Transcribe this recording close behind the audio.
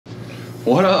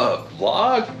What up,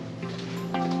 vlog?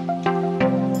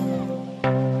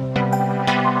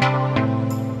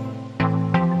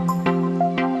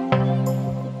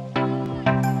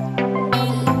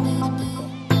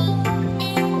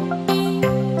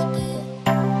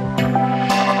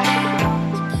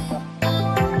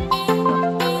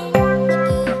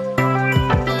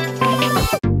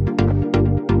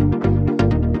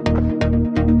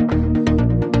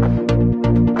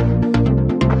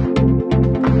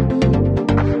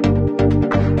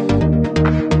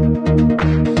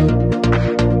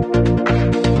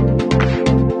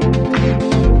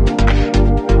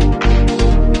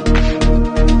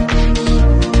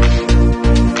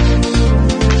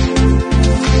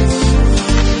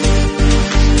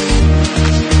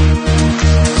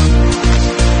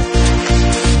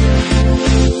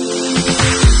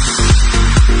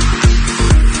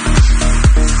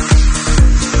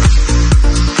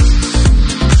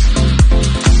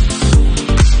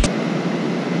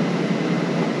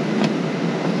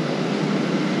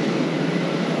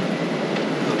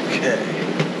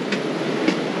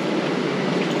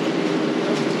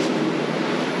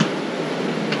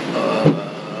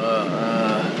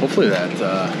 Hopefully that,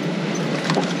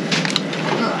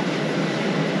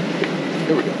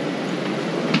 here we go.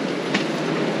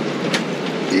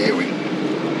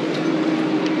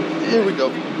 Here we go.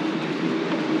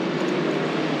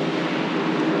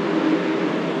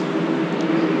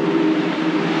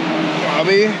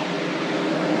 Robby.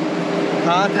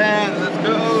 Content, let's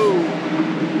go.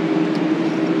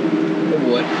 Oh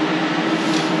boy.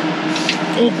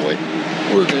 Oh boy.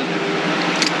 We're good.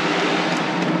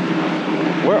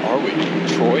 Where are we?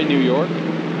 Troy, New York?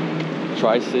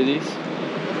 Tri-Cities? I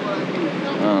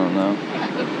don't know.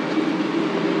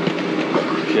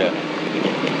 Okay.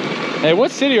 Hey,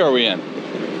 what city are we in?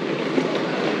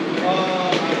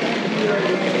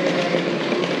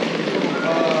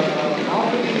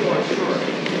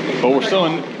 But we're still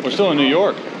in New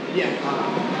York. Yeah.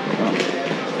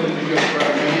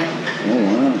 Oh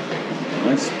wow.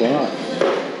 Nice spot.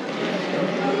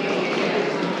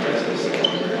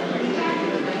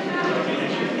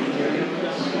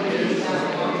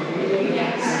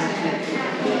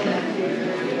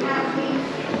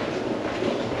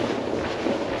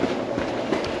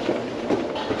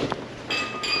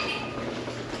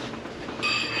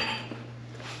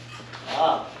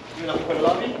 You gonna put a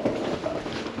lobby?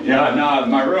 Yeah, no,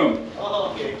 my room.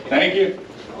 Oh, okay. Thank you.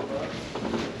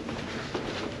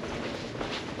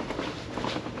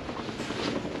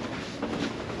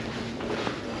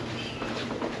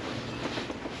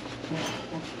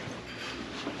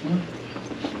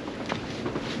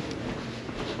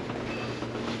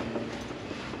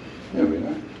 There we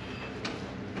are.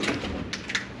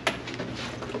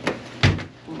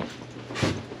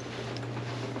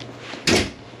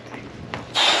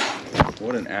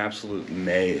 What an absolute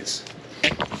maze.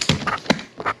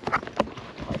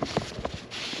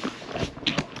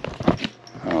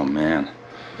 Oh man.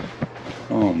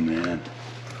 Oh man.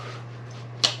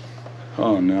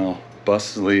 Oh no.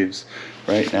 Bus leaves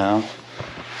right now.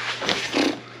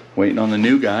 Waiting on the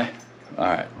new guy. All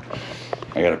right.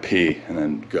 I gotta pee and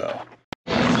then go.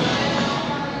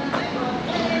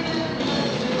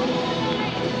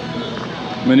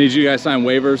 I'm gonna need you guys to sign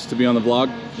waivers to be on the vlog.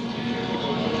 Yeah,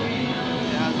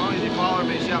 as long as you follow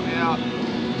me, shout me out.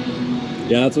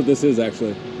 Yeah, that's what this is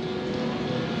actually.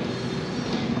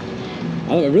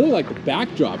 I really like the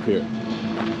backdrop here.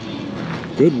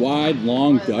 Good wide,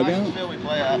 long dugout. Nicest field we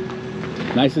play at.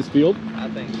 Nicest field? I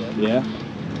think so. Yeah.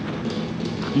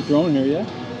 You throwing here yet?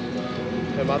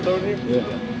 Am I throwing here? Yeah.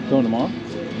 Throwing tomorrow?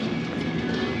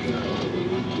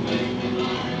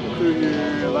 I threw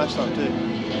here last time too.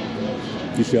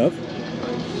 You shove?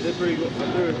 Did pretty good.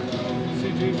 I threw a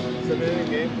CG 7-inning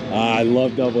game. I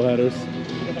love doubleheaders.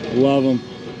 Love them.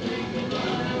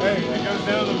 Hey, it goes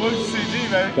down the books CG,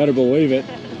 man. Better believe it.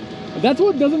 That's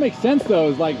what doesn't make sense though,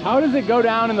 is like, how does it go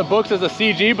down in the books as a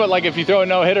CG, but like if you throw a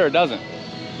no-hitter, it doesn't?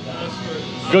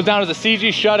 It goes down as a CG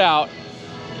shutout,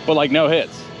 but like no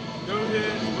hits. No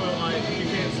hits, but like you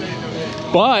can't say no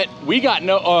hit. But we got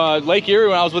no, Lake Erie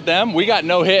when I was with them, we got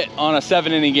no hit on a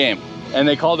 7-inning game, and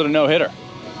they called it a no-hitter.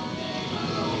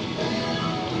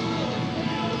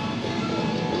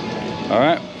 All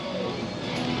right,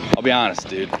 I'll be honest,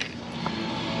 dude.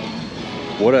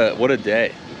 What a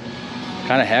day.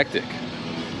 Kind of hectic.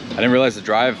 I didn't realize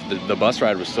the bus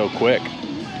ride was so quick,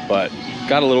 but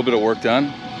got a little bit of work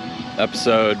done.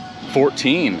 Episode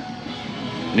 14,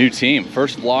 new team.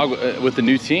 First vlog with the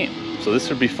new team. So this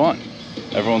should be fun.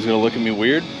 Everyone's gonna look at me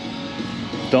weird.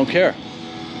 Don't care.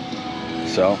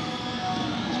 So,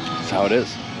 that's how it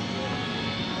is.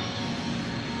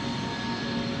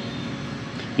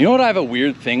 You know what I have a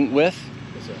weird thing with?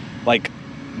 Like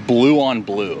blue on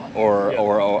blue, or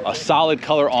a solid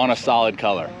color on a solid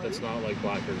color. That's not like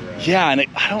black or gray. Yeah, and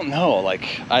I don't know.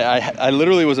 Like I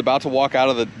literally was about to walk out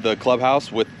of the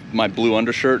clubhouse with my blue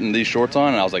undershirt and these shorts on,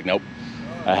 and I was like, nope.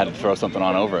 I had to throw something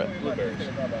on over it. Blueberries.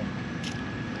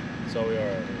 So we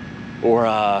are. Or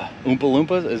Oompa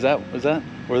Loompas, is that,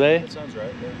 were they? That sounds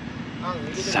right.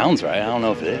 Yeah. Sounds right, I don't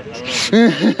know if it is.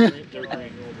 They're green.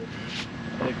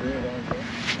 Are they green and orange?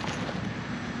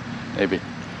 Maybe.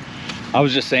 I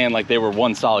was just saying like they were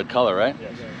one solid color, right?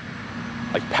 Yes.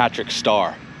 Like Patrick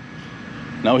Starr.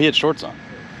 No, he had shorts on.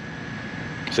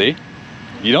 See?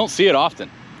 You don't see it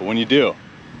often, but when you do,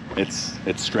 it's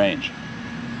strange.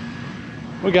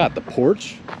 We got the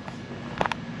porch.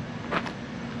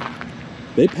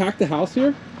 They packed the house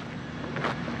here?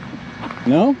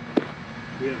 No?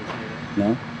 We haven't seen it.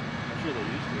 No? I'm sure they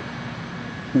used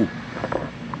to.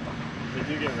 They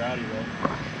do get rowdy though.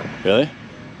 Really?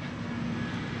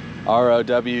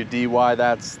 R-O-W-D-Y,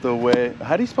 that's the way.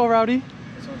 How do you spell rowdy?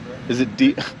 That sounds right. Is it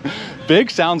D?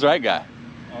 Big sounds right, guy.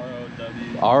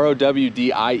 R-O-W.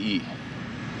 R-O-W-D-I-E.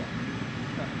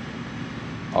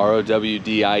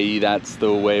 R-O-W-D-I-E, that's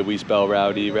the way we spell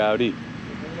rowdy, rowdy.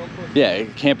 Yeah,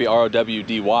 it can't be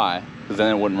R-O-W-D-Y, because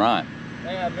then it wouldn't rhyme.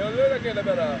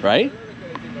 Right?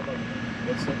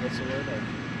 What's the word?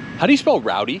 How do you spell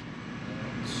rowdy?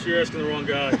 You're asking the wrong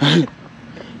guy.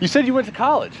 You said you went to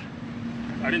college.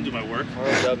 I didn't do my work.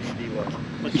 R-O-W-D-Y.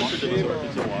 My sister did my work.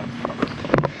 It's a lot.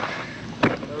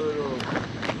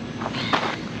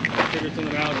 I figured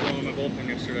something out on my bullpen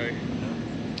yesterday.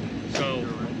 So.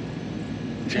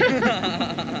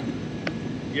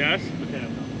 Yes.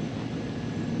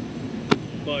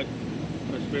 But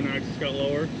my spin axis got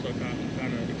lower, so I'm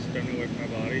kind of extending away from my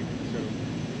body instead of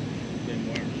being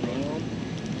more in front.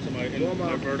 So my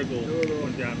vertical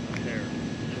went down a hair.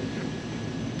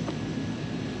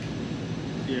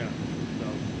 Yeah. So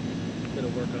bit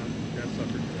of work on that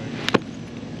sucker today.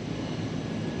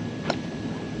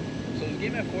 So the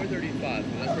game at 4:35.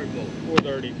 That's for both.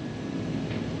 4:30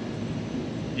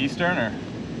 Eastern or?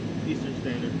 Eastern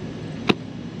Standard.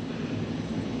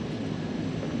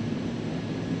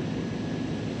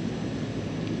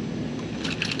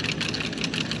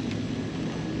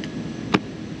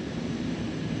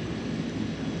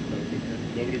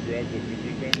 Nobody grabbed the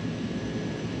fidget bag?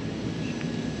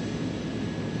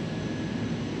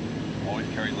 Always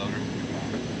carry loader.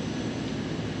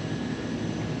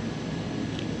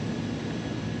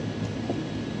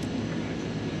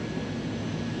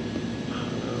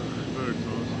 Very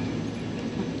close.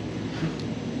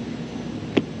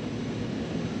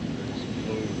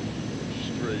 Explode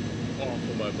straight off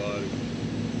of my body.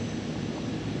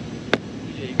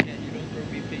 You don't throw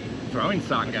BP. Throwing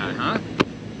sock guy, huh?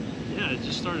 Yeah, it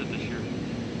just started this year.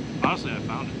 Honestly, I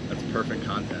found it. That's perfect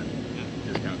content. Yeah.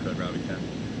 Discount code Robby10.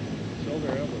 Shoulder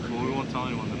elbow. Well, we won't tell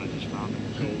anyone that I just found it.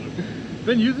 Shoulder.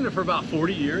 Been using it for about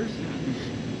 40 years.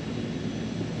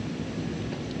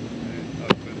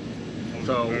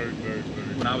 So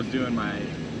when I was doing my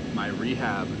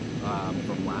rehab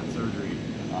from lat surgery,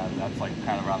 that's like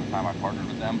kind of around the time I partnered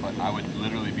with them, but I would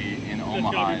literally be in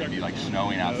Omaha and it'd be like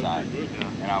snowing outside,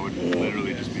 and I would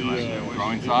literally just be like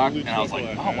throwing sock, and I was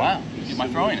like, oh wow, get my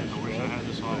throwing in. I wish I had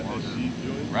this all loaded.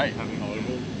 Right.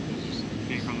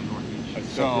 Being from the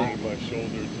Northeast. So my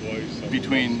shoulder twice.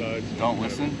 between, don't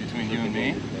listen, between you and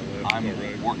me, I'm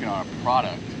working on a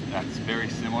product that's very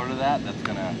similar to that, that's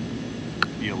gonna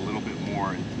be a little bit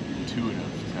more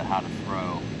intuitive to how to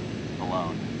throw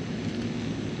alone.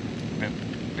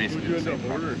 Basically the same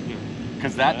product.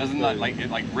 Because that doesn't like it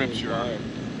like rips your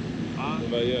What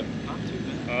about you? Not too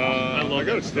bad. I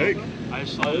got a steak. I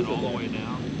slid it all the way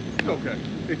down. Okay.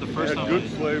 The first It had time good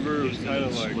flavor. It was kind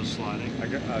of like was sliding.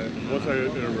 once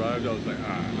it arrived, I was like,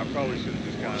 I probably should have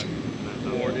just gotten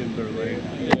more in their lane.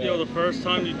 Yo, the first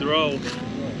time you throw,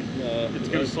 it's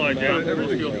gonna slide down.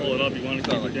 Once you pull it up, you want to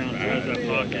keep it down towards that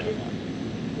pocket.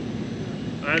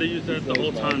 I had to use that the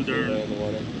whole time during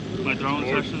my throwing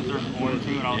sessions during quarter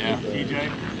two, and I was with TJ.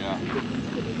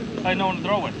 Yeah. I had no one to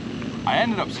throw with. I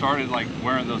ended up started like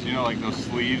wearing those, you know, like those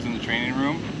sleeves in the training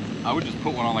room. I would just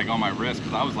put one on like on my wrist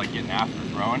because I was like getting after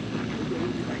throwing.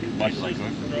 Like Throw it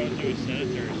to a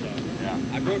senator or something. yeah.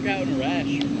 I broke out in a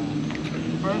rash.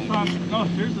 First time, no,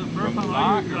 seriously, the first From time the I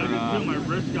sock used it, or, I just feel my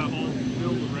wrist got all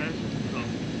filled with rashes and stuff.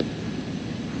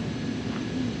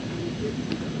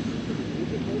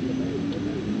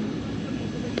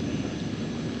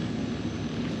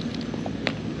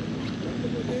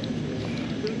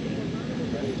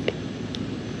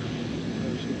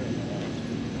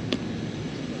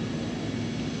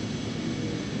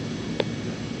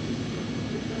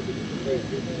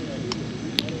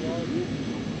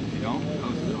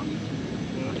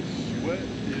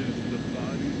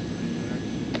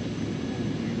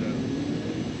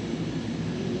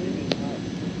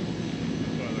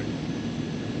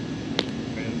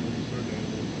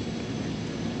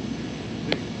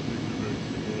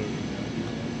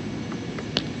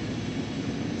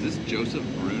 Joseph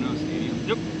Bruno Stadium?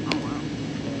 Yep. Oh,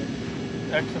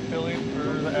 wow. Ex-affiliate for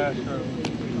the Astros.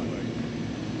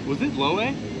 Was it low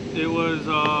A? It was,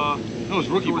 No, it was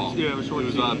rookie short, ball. yeah, it was short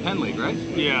season. Penn League, right?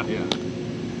 Yeah. Yeah.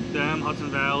 Them,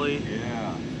 Hudson Valley.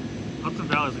 Yeah. Hudson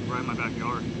Valley is like right in my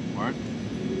backyard. What?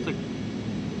 It's like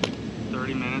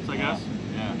 30 minutes, I guess.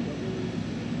 Yeah.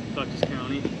 Dutchess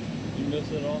County. Did you miss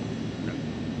it all?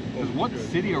 Because what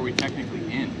city are we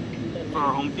technically in? For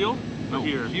our home field? No, Or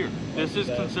here. Here. This is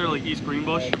considered like East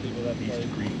Greenbush. East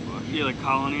Greenbush. Yeah, like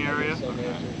Colony area.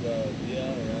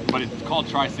 Okay. But it's called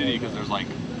Tri-City because there's like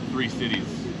 3 cities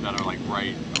that are like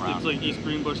right around. It's like East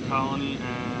Greenbush, Colony,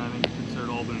 and I think it's considered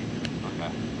Albany.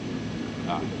 Okay.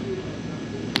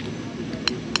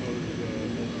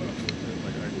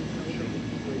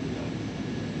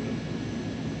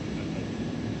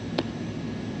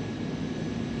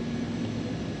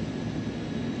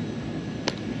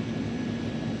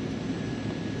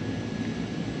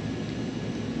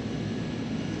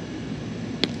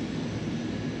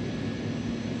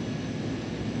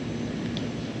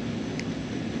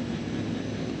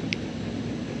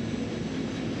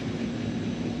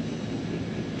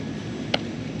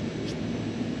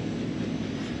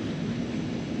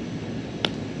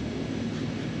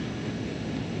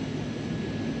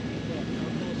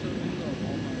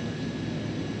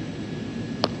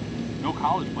 No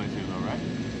college plays here though, right?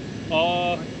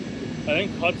 I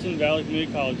think Hudson Valley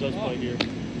Community College does play here.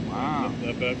 Wow.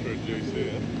 Not bad for a JC,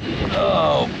 huh?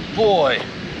 Oh boy.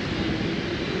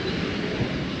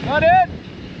 Got it.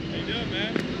 How you doing,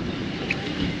 man?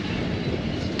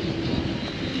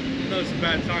 I know it's a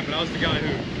bad time, but I was the guy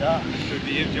who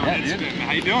DM'd you on Instagram.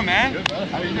 How you doing, man? Good, man.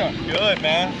 How you doing? Good,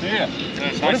 man. See ya.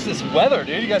 It's What nice. is this weather,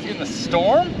 dude? You guys getting a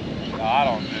storm? I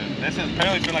don't know. This has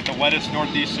apparently been like the wettest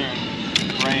northeastern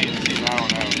rain season. I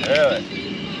don't know. Really?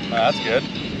 That's good.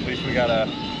 At least we got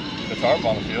the tarp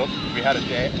on the field. We had a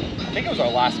day. I think it was our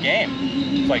last game.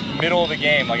 It was like middle of the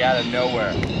game, like out of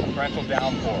nowhere. Torrential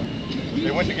downpour.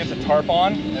 They went to get the tarp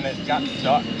on, and it got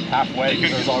stuck halfway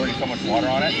because there was already so much water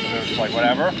on it. So there was like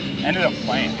whatever. Ended up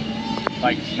playing.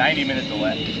 Like 90-minute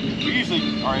delay. We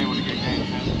usually are able to get games,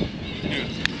 man. Dude,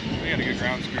 they got a good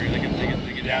ground screw. They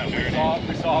get down there.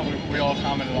 We all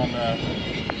commented on the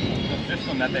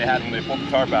system that they had when they pulled the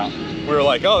tarp out. We were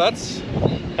like, oh, that's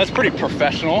pretty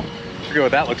professional. I forget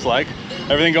what that looks like.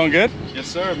 Everything going good? Yes,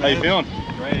 sir, man. How you feeling?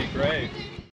 Great, great.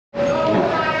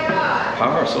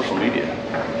 Power of social media.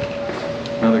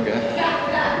 Another guy.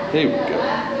 There we go.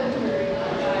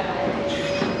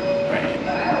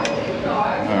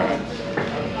 All right.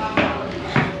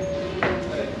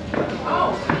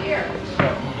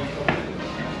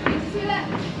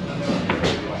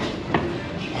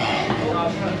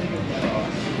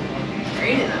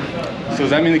 So does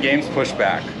that mean the game's pushed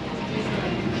back?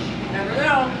 Never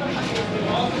know.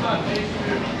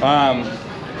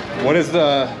 What is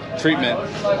the treatment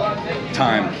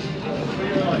time?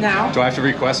 Now. Do I have to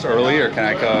request early, or can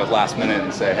I go last minute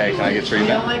and say, hey, can I get We treatment?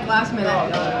 don't like last minute. All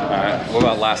right. What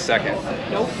about last second?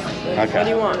 Nope. Okay. What do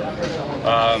you want?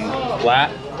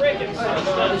 Lat,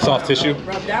 soft tissue,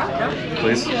 Rubbed out? No?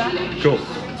 please. Cool.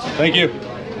 Thank you.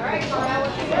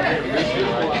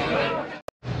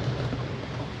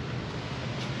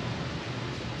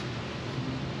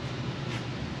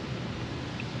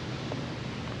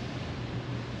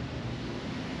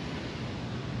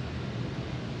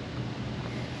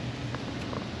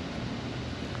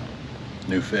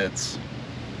 New fits.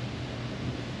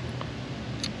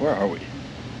 Where are we?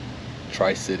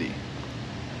 Tri-City,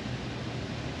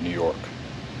 New York.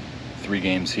 3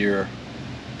 games here,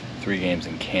 3 games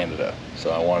in Canada. So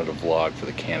I wanted to vlog for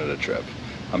the Canada trip.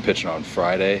 I'm pitching on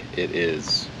Friday. It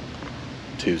is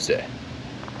Tuesday.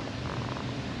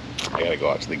 I gotta go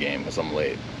out to the game because I'm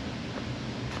late.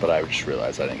 But I just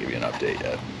realized I didn't give you an update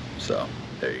yet. So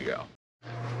there you go.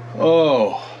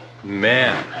 Oh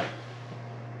man.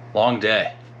 Long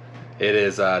day. It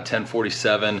is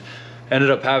 10:47.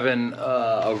 Ended up having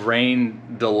a rain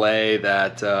delay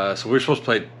that, so we were supposed to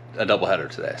play a doubleheader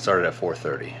today. Started at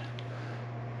 4:30.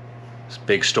 This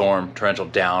big storm, torrential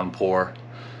downpour.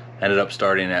 Ended up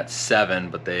starting at 7,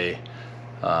 but they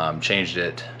changed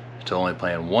it to only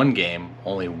playing 1 game,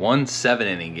 only 1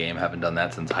 7-inning game. Haven't done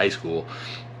that since high school.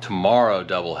 Tomorrow,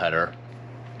 doubleheader,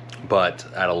 but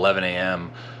at 11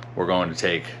 a.m. we're going to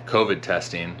take COVID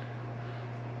testing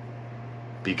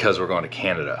because we're going to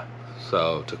Canada.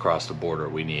 So to cross the border,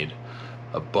 we need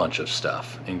a bunch of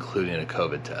stuff, including a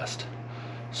COVID test.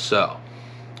 So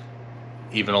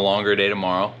even a longer day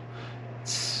tomorrow.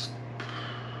 It's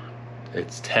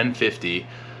 10:50.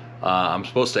 I'm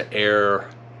supposed to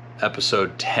air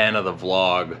episode 10 of the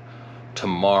vlog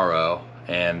tomorrow,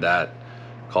 and that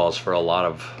calls for a lot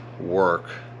of work.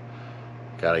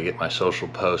 Got to get my social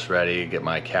posts ready, get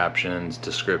my captions,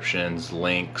 descriptions,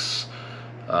 links,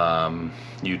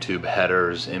 YouTube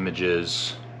headers,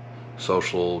 images,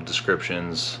 social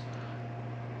descriptions.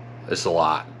 It's a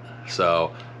lot.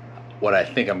 So what I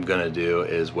think I'm gonna do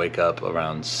is wake up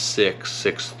around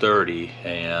 6:30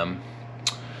 a.m.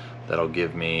 That'll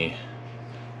give me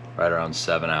right around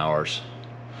 7 hours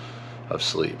of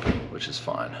sleep, which is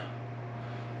fine.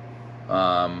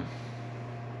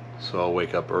 So I'll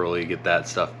wake up early, get that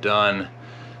stuff done,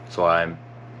 so I'm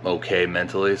okay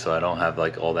mentally, so I don't have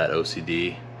like all that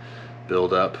OCD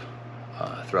build up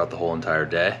throughout the whole entire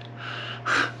day.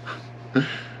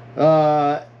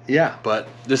 Yeah, but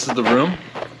this is the room.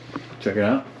 Check it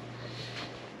out.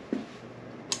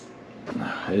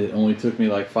 It only took me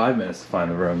like 5 minutes to find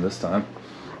the room this time.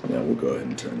 Yeah, we'll go ahead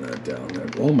and turn that down there.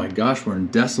 Oh my gosh, we're in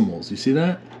decimals. You see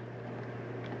that?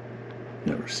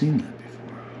 Never seen that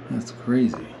before. That's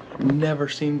crazy. Never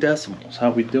seen decimals.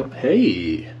 How we doing?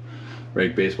 Hey,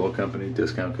 Rake Baseball Company,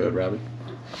 discount code Robby.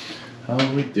 How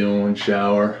we doing,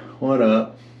 shower? What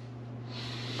up?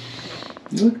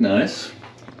 You look nice.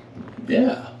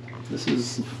 Yeah, this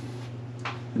is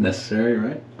necessary,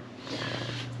 right?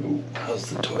 Ooh, how's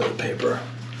the toilet paper?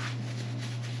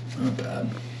 Not bad.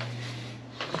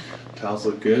 Towels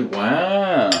look good.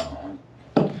 Wow.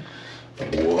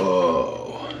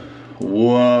 Whoa.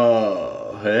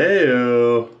 Whoa.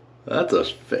 Hey-o. That's a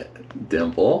fit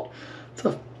dimple.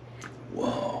 That's a...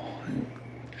 Whoa.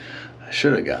 I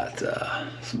should have got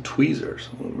some tweezers.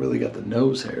 Really got the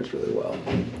nose hairs really well.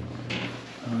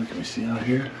 Can we see out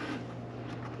here?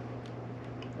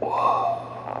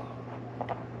 Whoa.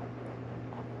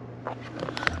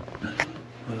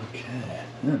 Okay.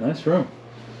 Yeah, nice room.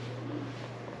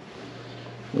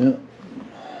 Yeah.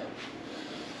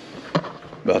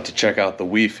 About to check out the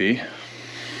Wi-Fi.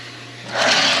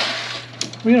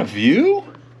 We got a view?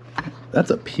 That's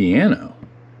a piano.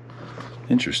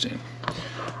 Interesting.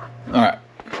 All right.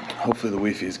 Hopefully the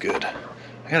Wi-Fi is good.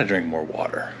 I gotta drink more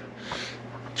water.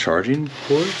 Charging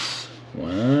ports?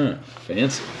 Wow,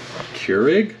 fancy.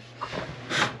 Keurig?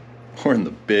 We're in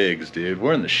the bigs, dude.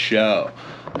 We're in the show.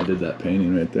 I did that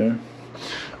painting right there.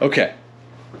 Okay.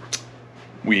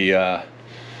 We're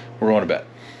going to bed.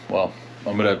 Well,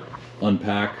 I'm gonna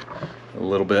unpack a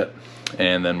little bit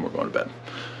and then we're going to bed.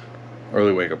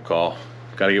 Early wake up call.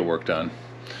 Gotta get work done.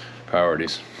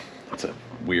 Priorities. That's a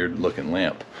weird looking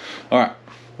lamp. All right.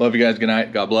 Love you guys. Good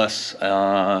night. God bless.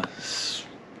 I'll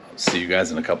see you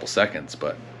guys in a couple seconds,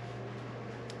 but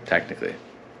technically,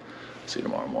 I'll see you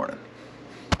tomorrow morning.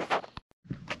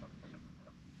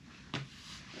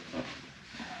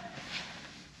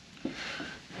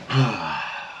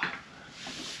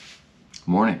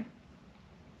 Morning.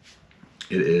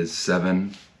 It is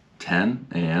 7:10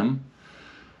 a.m.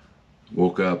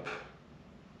 Woke up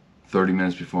 30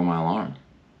 minutes before my alarm.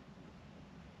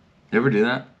 You ever do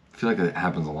that? I feel like it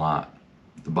happens a lot.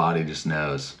 The body just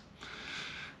knows,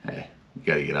 hey, you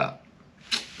gotta get up.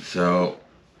 So,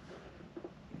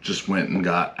 just went and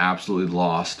got absolutely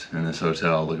lost in this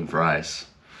hotel looking for ice.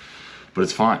 But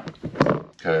it's fine,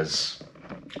 because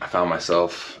I found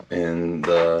myself in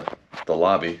the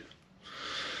lobby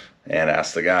and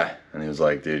asked the guy, and he was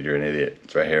like, dude, you're an idiot,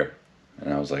 it's right here.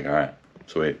 And I was like, all right,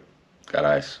 sweet, got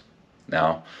ice.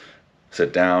 Now,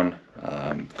 sit down,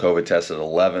 COVID tested at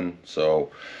 11,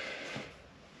 so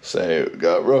say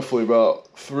got roughly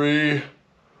about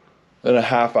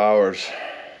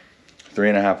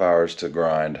 3.5 hours to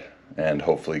grind and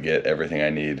hopefully get everything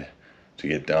I need to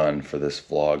get done for this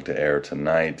vlog to air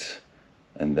tonight.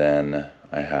 And then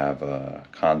I have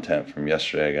content from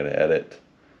yesterday I gotta edit,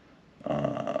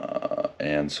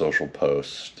 and social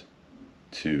post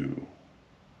to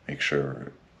make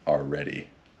sure are ready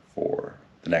for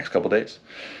the next couple days.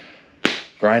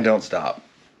 Grind don't stop.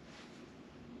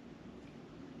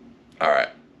 All right,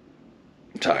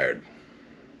 I'm tired.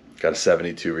 Got a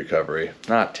 72 recovery,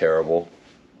 not terrible.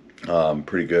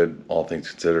 Pretty good, all things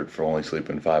considered, for only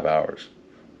sleeping 5 hours.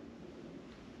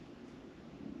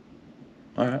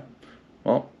 All right,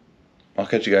 well, I'll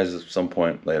catch you guys at some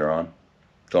point later on.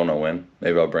 Don't know when.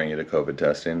 Maybe I'll bring you to COVID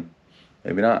testing.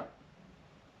 Maybe not.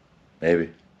 Maybe.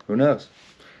 Who knows?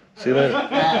 See you later.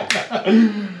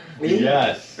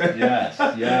 Yes, yes,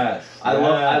 yes.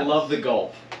 I love the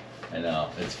gulp. I know,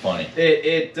 it's funny.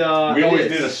 We We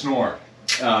always did a snore.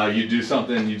 You'd do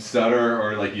something, you'd stutter,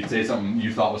 or like you'd say something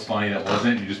you thought was funny that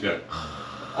wasn't, you'd just be like,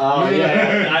 oh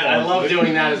yeah, I love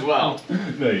doing that as well.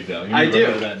 No, you don't. You I never do.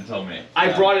 heard that and tell me.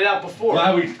 I brought it out before.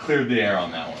 Glad we cleared the air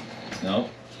on that one. Nope.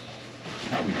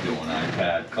 How we doing,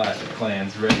 iPad? Classic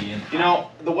Clans ready and You know,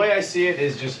 the way I see it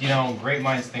is just, you know, great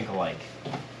minds think alike.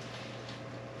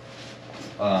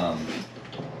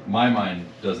 My mind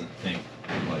doesn't think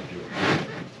like yours.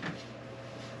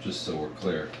 Just so we're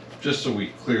clear. Just so we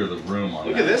clear the room on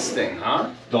that. Look at this thing, huh?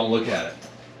 Don't look at it.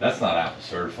 That's not Apple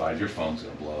certified. Your phone's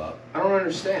gonna blow up. I don't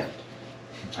understand.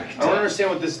 I don't understand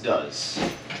what this does.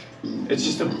 It's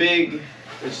just a big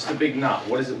knot.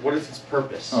 What is it? What is its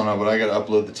purpose? I don't know, but I gotta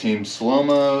upload the team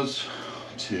slow-mos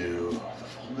to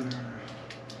the folder.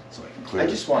 So I can clear I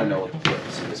just want to know what the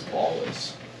purpose of this ball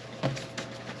is.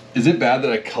 Is it bad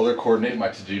that I color coordinate my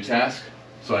to-do task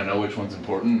so I know which one's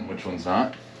important and which one's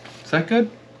not? Is that good?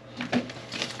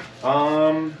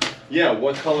 Yeah,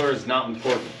 what color is not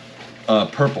important?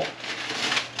 Purple.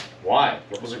 Why?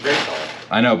 Purple's a great color.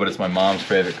 I know, but it's my mom's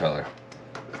favorite color.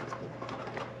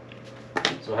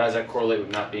 So how does that correlate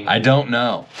with not being? I don't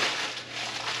know.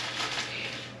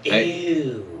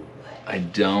 Ew. I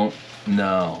don't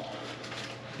know.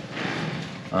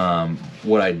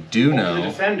 What I do The know.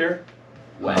 defender.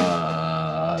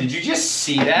 Did you just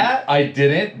see that? I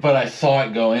didn't, but I saw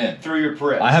it go in. Through your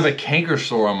periffs. I have a canker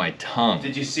sore on my tongue.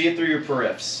 Did you see it through your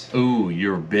periffs? Ooh,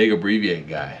 you're a big abbreviate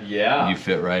guy. Yeah. You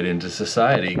fit right into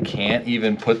society. Can't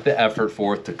even put the effort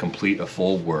forth to complete a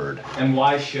full word. And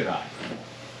why should I?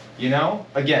 You know,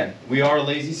 again, we are a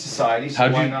lazy society,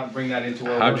 so why not bring that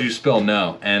into our How'd work? you spell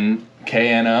no?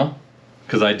 N-K-N-O?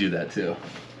 Because I do that too.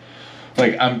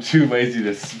 Like, I'm too lazy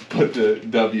to put the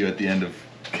W at the end of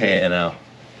K-N-O.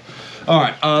 All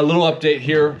right, a little update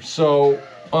here. So,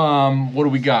 what do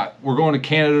we got? We're going to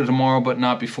Canada tomorrow, but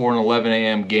not before an 11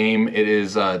 a.m. game. It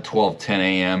is 12:10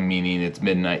 a.m., meaning it's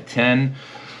midnight 10.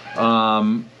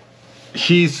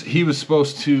 He was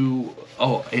supposed to.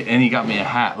 Oh, and he got me a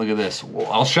hat. Look at this.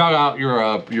 Well, I'll shout out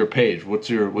your page. What's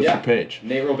your page?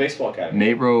 Nate Rowe Baseball Academy.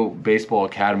 Nate Rowe Baseball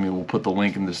Academy. We'll put the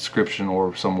link in the description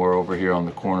or somewhere over here on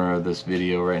the corner of this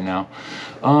video right now.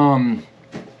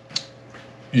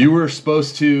 You were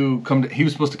supposed to come to, he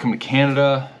was supposed to come to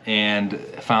Canada and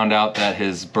found out that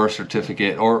his birth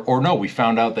certificate, or no, we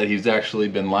found out that he's actually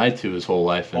been lied to his whole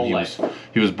life, and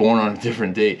he was born on a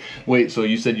different date. Wait, so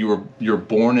you said you're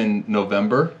born in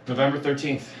November? November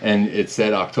 13th. And it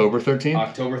said October 13th?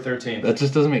 October 13th. That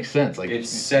just doesn't make sense. Like, it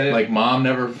said it. Like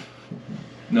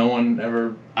no one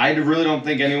ever. I really don't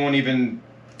think anyone even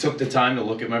took the time to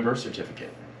look at my birth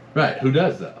certificate. Right, who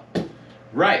does though?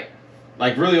 Right.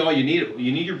 Like, really all you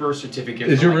need your birth certificate.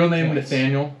 Is your real name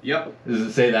Nathaniel? Yep. Does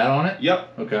it say that on it?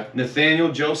 Yep. Okay.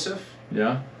 Nathaniel Joseph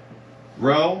Yeah.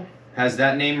 Rowe has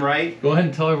that name right. Go ahead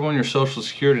and tell everyone your social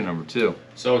security number too.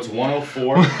 So it's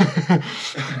 104.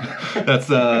 That's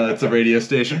a radio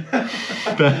station.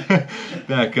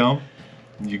 Back home.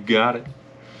 You got it.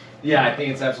 Yeah, I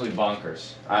think it's absolutely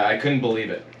bonkers. I couldn't believe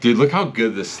it. Dude, look how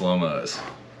good this slow-mo is.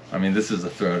 I mean, this is a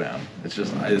throwdown. It's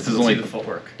just this is only the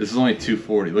footwork. This is only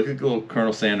 240. Look at little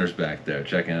Colonel Sanders back there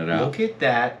checking it out. Look at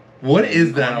that. What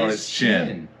is that on his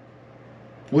chin?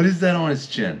 What is that on his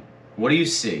chin? What do you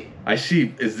see? I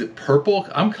see. Is it purple?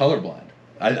 I'm colorblind.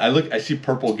 I see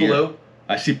purple gear. Blue.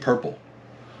 I see purple.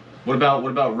 What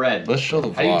about red? Let's show the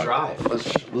vlog. How do you drive?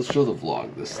 Let's show the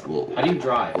vlog. This little. How do you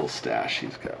drive? Little stash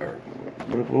he's got. Or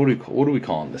what are we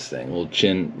calling this thing? Little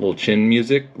chin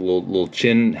music. Little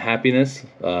chin happiness.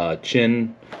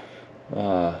 Chin.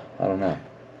 I don't know.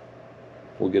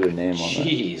 We'll get a name on that.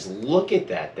 Jeez, look at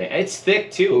that thing. It's thick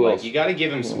too. Like, you got to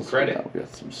give him some credit. We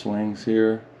got some swings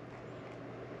here.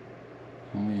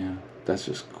 Oh yeah, that's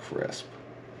just crisp.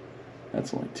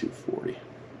 That's only 240.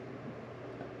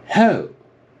 Ho!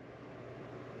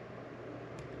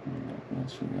 What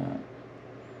else we got?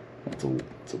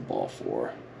 It's a ball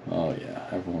four. Oh yeah,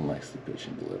 everyone likes the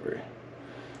pitching delivery.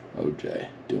 OJ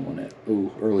doing it.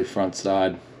 Ooh, early front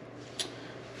side.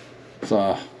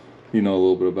 So, you know a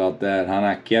little bit about that, huh,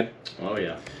 not kid? Oh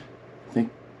yeah. I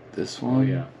think this one. Oh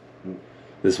yeah.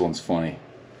 This one's funny.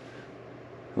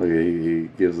 Look, he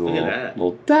gives a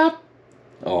little tap.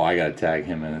 Oh, I gotta tag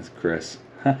him in. It's Chris.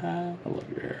 I love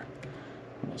your hair.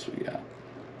 What else we got?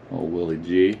 Oh, Willie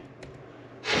G.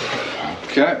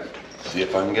 Okay. See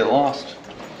if I can get lost.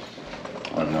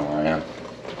 I don't know where I am.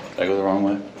 Did I go the wrong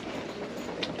way?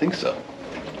 I think so.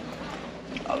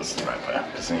 Oh, this is the right way,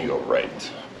 because then you go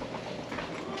right.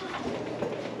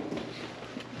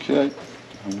 Okay.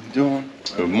 How you doing?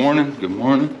 Good morning. Good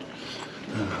morning.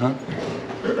 Uh-huh.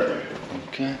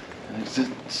 Okay. Exit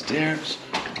stairs.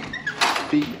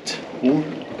 Feet.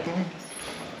 Forward.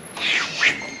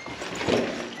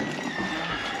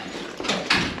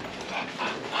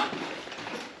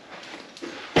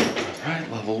 Alright,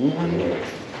 level 1.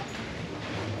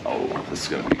 Oh, this is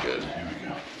gonna be good. Here we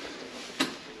go.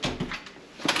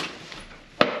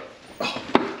 Oh.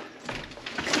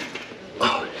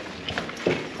 Oh.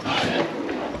 Oh, yeah.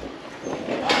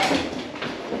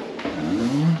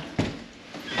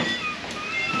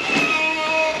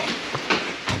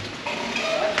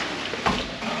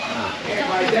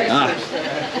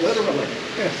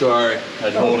 Sorry,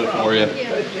 I'd hold it for you.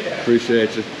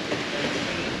 Appreciate you.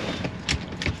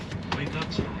 Wake up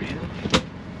to real?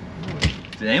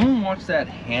 Did anyone watch that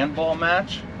handball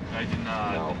match? I did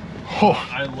not. Oh.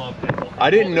 I love handball. I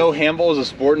didn't know handball was a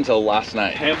sport until last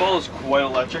night. Handball is quite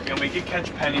electric, and we could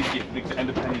catch Penny's like the end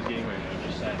of Penny's game right now.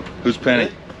 Just saying. Who's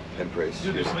Penny? Penn Price.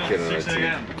 Dude, they're playing Kid on at our 6 team.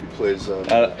 a.m. He plays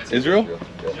Israel? Yeah.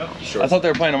 Yep. I thought they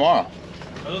were playing tomorrow.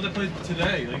 I thought they played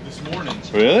today, like this morning.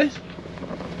 Really?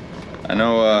 I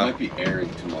know. It might be airing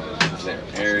tomorrow. They're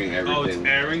airing everything. Oh, it's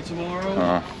airing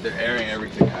tomorrow? They're airing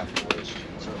everything afterwards.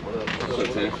 So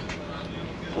Tim,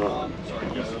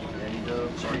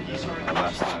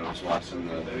 last night I was watching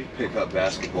the pickup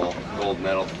basketball gold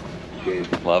medal game.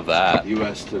 Love that.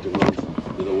 U.S. took it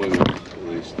home to the women, at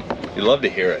least. You love to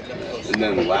hear it. And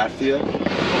then Latvia.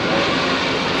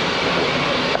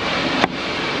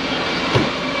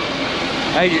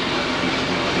 Hey,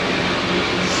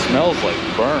 smells like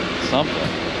burnt something.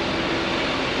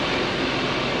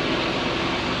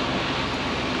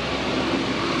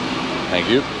 Thank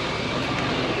you.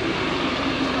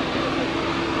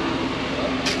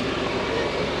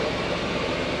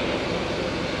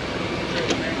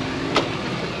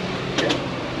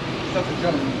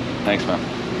 Thanks, man.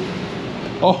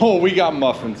 Oh, we got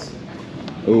muffins.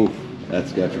 Ooh,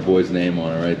 that's got your boy's name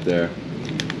on it right there.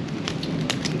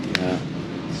 Yeah.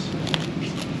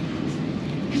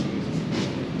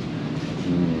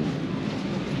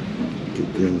 Look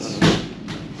at this.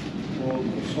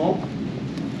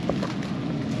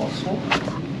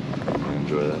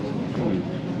 Enjoy that.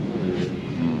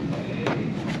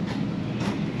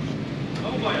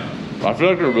 I feel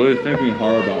like they're really thinking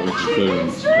hard about this decision.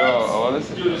 No,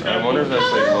 honestly, I wonder if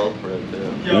that's like low for it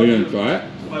too. Are you gonna try it?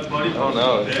 My buddy I don't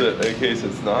know, in case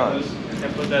it's not.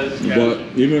 put that as But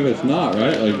even if it's not,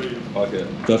 right? Like, Fuck it.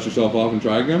 dust yourself off and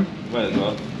try again? Might as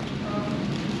well.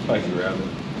 I can grab it.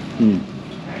 Hmm.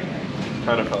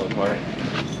 Kind of fell apart.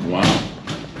 Wow.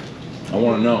 I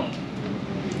want to know.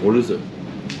 What is it?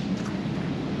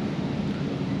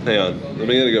 Hang on, let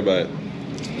me get a good bite.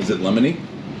 Is it lemony?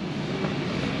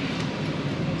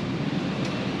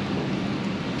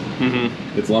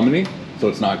 Mm-hmm. It's lemony, so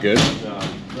it's not good? No,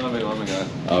 not a big lemon guy.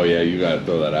 Oh yeah, you gotta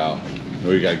throw that out.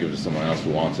 Or you gotta give it to someone else who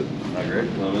wants it. I agree.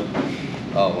 Lemon.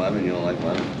 Oh, lemon, you don't like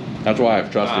lemon? That's why I have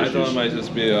trust I issues. thought it might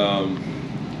just be, yeah, I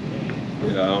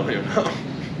don't even know.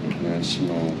 That's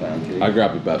normal pound cake. I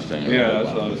grab the best thing. Yeah, that's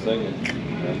what I was thinking.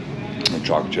 A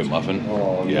chocolate chip muffin.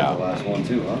 Oh, you Yeah. got the last one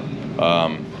too,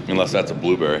 huh? Unless that's a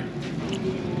blueberry.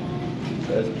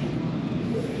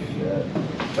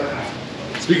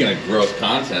 Speaking of gross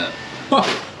content,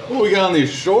 what we got on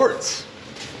these shorts?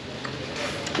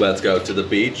 Let's go to the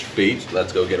beach.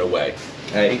 Let's go get away.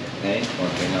 Hey, one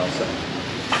thing I'll say.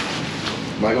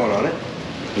 Am I going on it?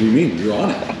 What do you mean? You're on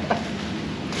it.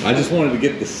 I just wanted to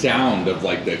get the sound of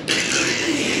like the.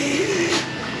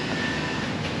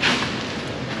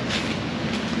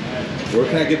 Where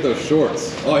can I get those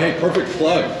shorts? Oh, hey, perfect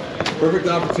plug. Perfect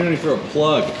opportunity for a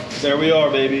plug. There we are,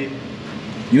 baby.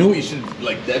 You know what you should,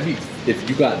 like, that'd be, if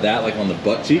you got that, like, on the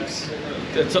butt cheeks.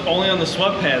 It's only on the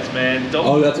sweatpants, man. Don't.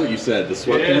 Oh, that's what you said, the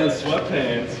sweatpants?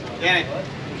 Yeah,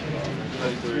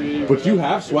 sweatpants. But you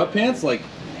have sweatpants? Like,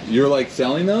 you're, like,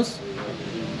 selling those?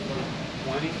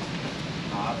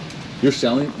 You're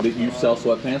selling, that you sell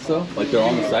sweatpants, though? Like, they're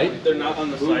on the site? They're not on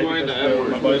the site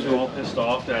because my buddies were all pissed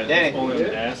off that it's only on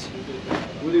the ass.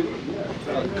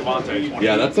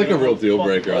 Yeah, that's, like, a real deal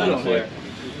breaker, honestly.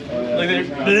 Like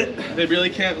they really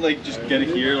can't like just get it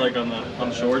here like on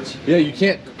the shorts. Yeah, you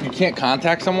can't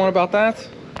contact someone about that?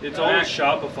 It's all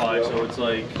Shopify, so it's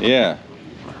like Yeah.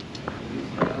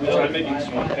 we tried making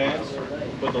sweatpants,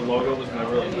 but the logo was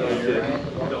never like here.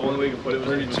 The only way you could put it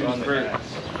was on the ass.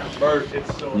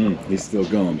 It's so He's still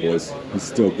going, boys. He's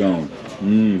still going.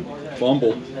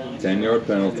 Fumble. 10-yard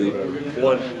penalty.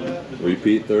 one.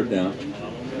 Repeat, third down.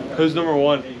 Who's number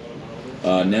one?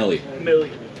 Nelly.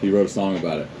 Millie. He wrote a song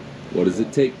about it. What does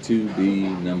it take to be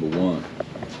number one?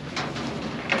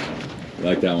 You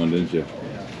like that one, didn't you?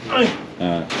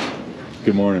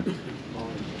 Good morning.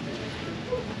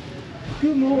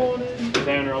 Good morning.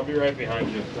 Tanner, I'll be right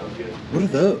behind you. What are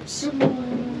those?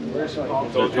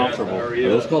 So comfortable. Are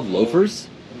those called loafers?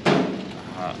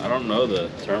 I don't know the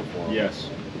term for them. Yes.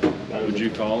 What would you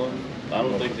call them? I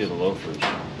don't think they're the loafers.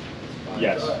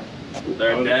 Yes.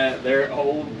 They're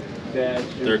old dad.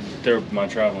 They're my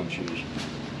traveling shoes.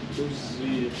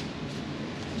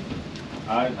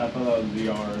 I thought that was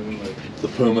VR and like The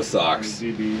Puma socks.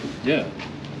 ZB. Yeah.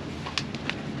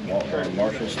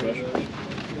 Marshall special. I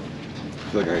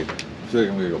feel like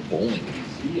I'm gonna go bowling.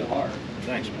 VR.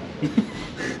 Thanks, man.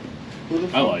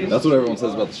 I like it. That's what everyone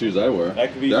says about the shoes I wear.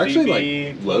 That could be They're actually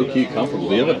CB, like low key comfortable.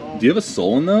 Do you have a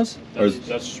sole in those? Or That's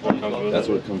just what comes with that's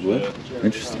it. what it comes with?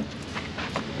 Interesting.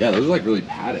 Yeah, those are like really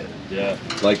padded. Yeah.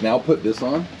 Like now put this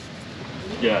on,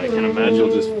 Yeah, I can and imagine.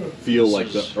 you'll just feel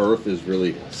like the earth is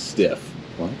really stiff.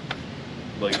 What?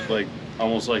 Like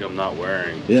almost like I'm not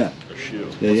wearing Yeah. a shoe.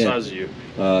 Yeah, What yeah. size are you?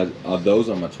 Those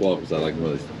I'm a 12 because I like them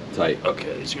really tight.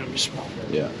 Okay, these are gonna be small.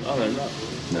 Yeah. Oh, they're not.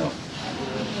 No.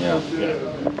 Yeah. Yeah.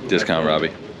 Discount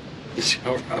Robby.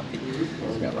 Discount Robby.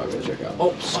 Discount Robby to check out.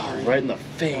 Oh, sorry. Right in the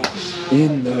face.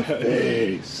 In the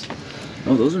face.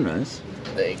 Oh, those are nice.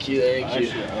 Thank you, thank you.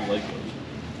 Actually, I like those.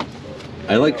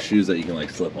 I like shoes that you can like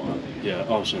slip on. Yeah,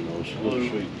 I've seen those. Those are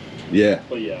sweet. Yeah.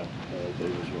 But yeah, I like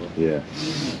those as well. Yeah.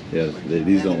 Yeah.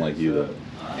 These don't like you though.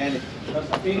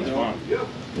 That's fine.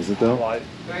 Is it though? I'll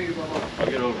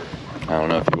get over it. I don't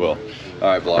know if you will. All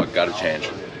right, vlog. Got to change.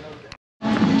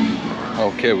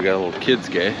 Okay, we got a little kids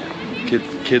day.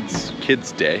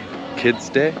 Kids day. Kids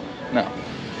day? No.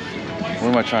 What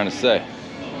am I trying to say?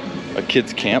 A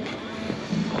kids camp.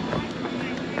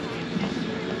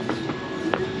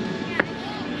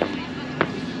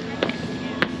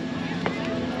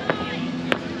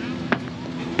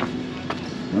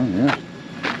 Oh yeah.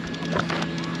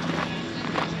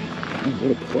 Oh,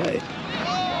 what a play.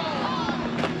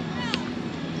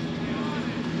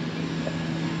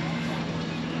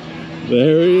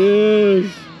 There he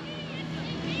is.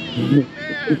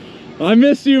 I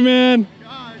miss you, man.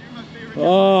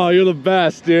 Oh, you're the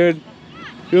best, dude.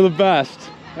 You're the best.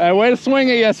 Hey, way to swing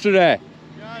it yesterday.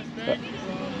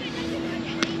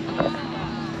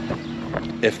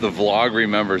 If the vlog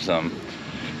remembers them,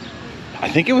 I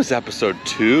think it was episode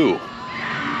 2.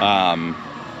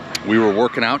 We were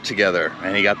working out together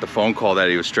and he got the phone call that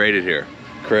he was traded here,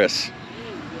 Chris.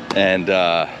 And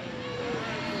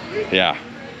yeah,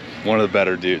 one of the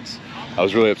better dudes. I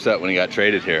was really upset when he got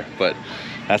traded here, but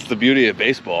that's the beauty of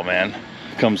baseball, man.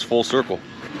 It comes full circle.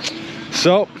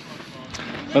 So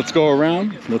let's go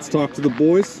around. Let's talk to the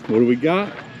boys. What do we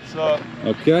got?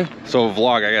 Okay. So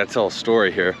vlog, I gotta tell a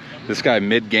story here. This guy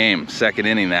mid-game, second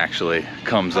inning actually,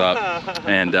 comes up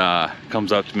and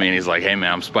comes up to me and he's like, hey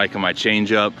man, I'm spiking my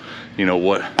changeup. You know,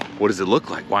 what does it look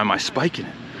like? Why am I spiking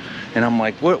it? And I'm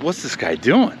like, what's this guy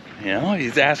doing? You know,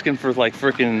 he's asking for like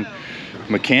freaking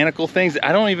mechanical things.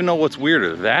 I don't even know what's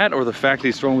weirder, that or the fact that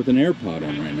he's throwing with an AirPod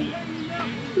on right now.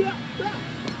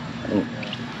 Oh.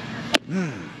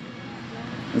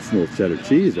 That's a little cheddar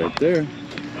cheese right there.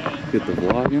 Get the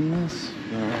vlog in this.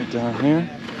 Go right down here.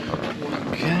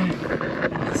 Okay.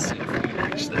 Let's see if we can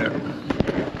reach there.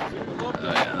 Oh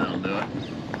yeah, that'll do it.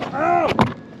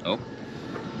 Oh.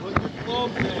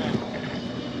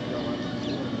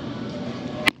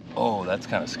 Oh, that's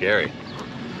kind of scary.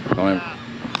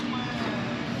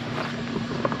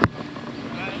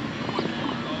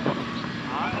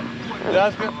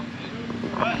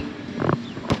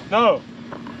 No.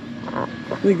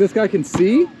 You think this guy can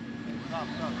see?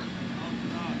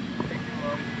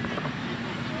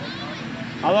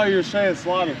 I thought you were saying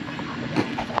slaughter. I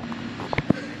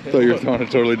thought you were throwing a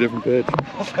totally different pitch.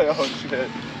 I was like, oh shit.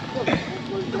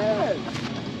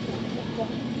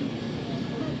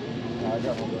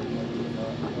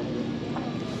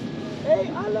 Hey,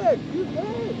 Alex, you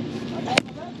hey.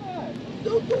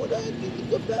 Don't do that. Get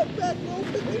the backpack,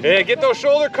 bro. Hey, get those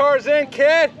shoulder cards in,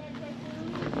 kid.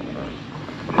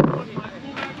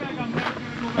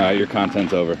 All right, your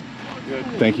content's over. Good.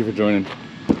 Thank you for joining.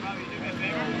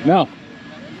 No.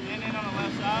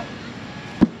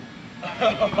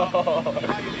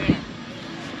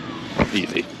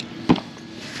 Easy.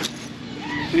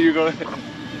 You're going.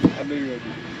 I knew you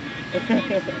were going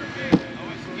to.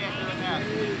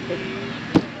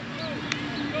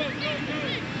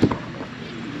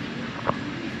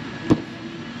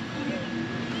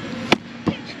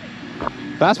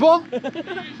 Fastball?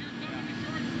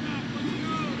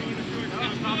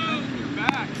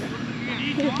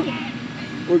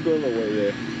 We're going away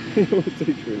there. We'll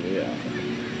take me out.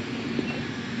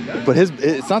 But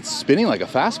it's not spinning like a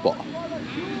fastball.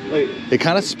 Like, It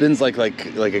kind of spins like a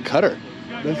cutter.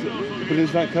 but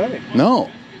it's not cutting. No.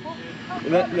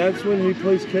 That's when he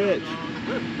plays catch.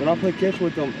 When I play catch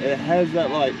with him, it has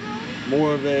that like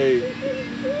more of the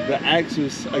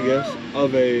axis, I guess,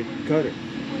 of a cutter.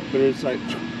 But it's like.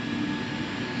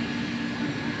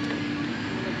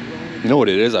 You know what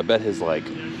it is? I bet his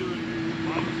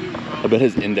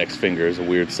index finger is a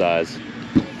weird size.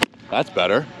 That's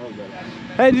better.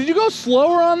 Hey, did you go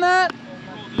slower on that?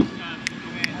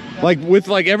 Like with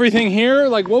like everything here?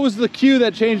 Like what was the cue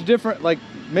that changed different, like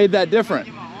made that different?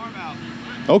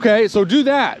 Okay, so do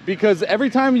that, because every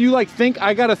time you like think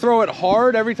I gotta throw it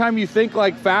hard, every time you think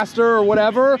like faster or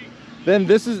whatever, then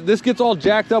this gets all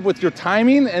jacked up with your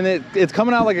timing, and it's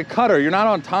coming out like a cutter. You're not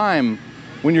on time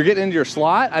when you're getting into your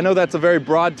slot. I know that's a very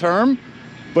broad term,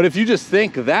 but if you just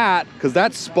think that, because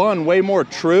that's spun way more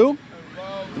true,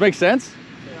 does it make sense?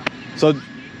 So,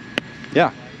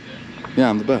 yeah,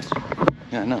 I'm the best.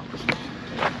 Yeah, I know.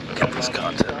 Got this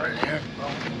content right here.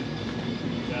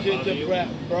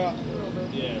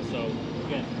 Yeah, so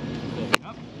again.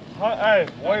 Hey,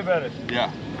 way better.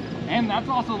 Yeah. And that's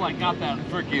also like got that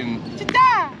freaking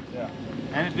Yeah.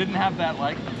 and it didn't have that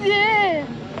like And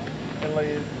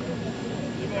like,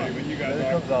 when you guys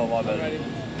comes out a lot better.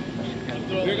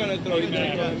 We're gonna throw you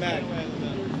back.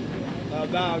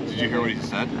 Did you hear what he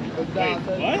said?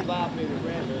 What?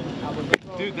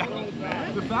 Dude,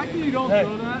 the fact that you don't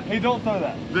throw that, Hey, don't throw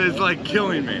that. is like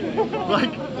killing me.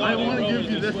 Like, I want to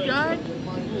give you this guy.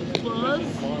 Buzz.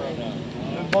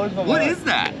 What is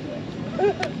that?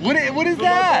 What is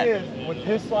that? With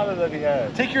his slider that he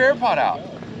has. Take your AirPod out.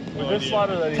 With his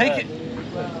slider that he Take has. it.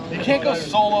 You can't go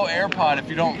solo AirPod if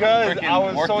you don't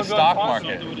freaking work the stock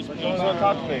market. Someone's gonna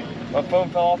talk to me. My phone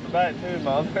fell off the bat too,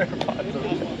 my other AirPod.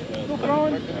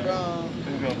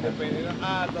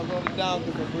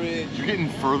 You're getting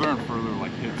further and further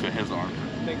like into his arm.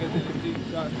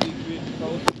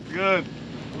 Good.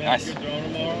 Nice. Those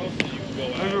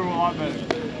are a lot better.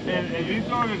 And you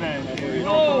throw today. You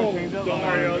don't change up. Don't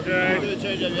worry, LJ.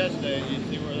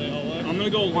 I'm gonna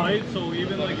go light, so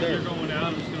even like if you're going out,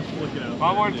 I'm just gonna flick it out.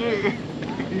 My more too.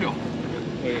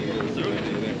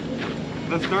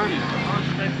 That's 30.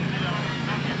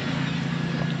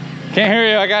 Can't hear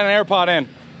you. I got an AirPod in.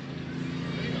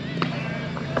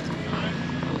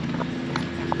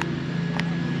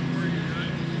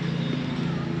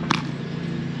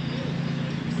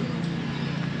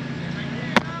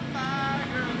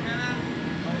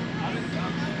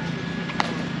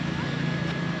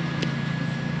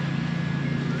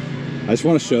 I just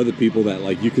want to show the people that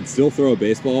like you could still throw a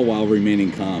baseball while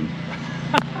remaining calm.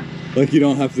 Like you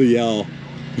don't have to yell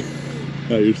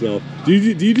at yourself. Do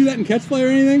you do that in catch play or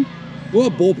anything? What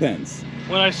about bullpens?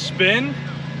 When I spin,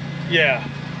 yeah.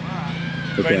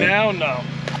 Okay. Right now, no.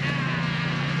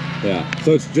 Yeah.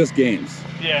 So it's just games.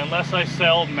 Yeah, unless I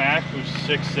sell Mac, which is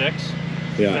 6'6".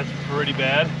 Yeah. That's pretty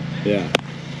bad. Yeah.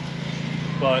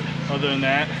 But other than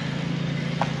that,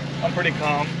 I'm pretty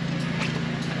calm.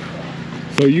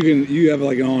 So you have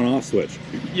like an on-off switch.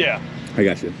 Yeah. I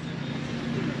got you.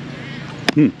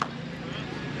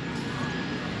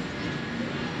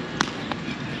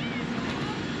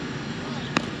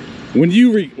 When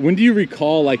do you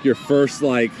recall like your first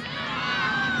like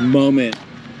moment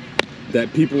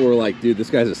that people were like, dude,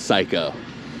 this guy's a psycho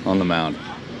on the mound?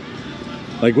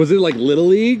 Like, was it like Little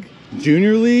League,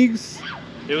 junior leagues?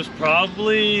 It was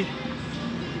probably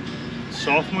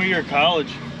sophomore year of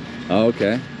college. Oh,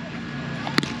 okay.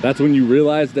 That's when you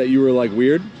realized that you were like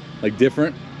weird, like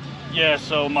different? Yeah,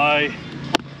 so my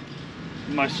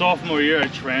sophomore year, I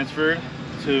transferred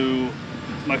to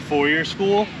my 4-year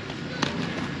school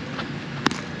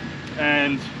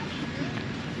and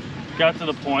got to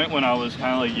the point when I was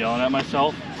kind of like yelling at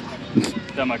myself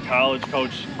that my college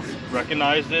coach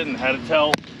recognized it and had to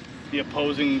tell the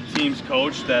opposing team's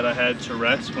coach that I had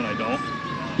Tourette's when I don't,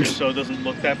 so it doesn't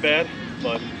look that bad.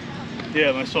 But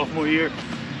yeah, my sophomore year.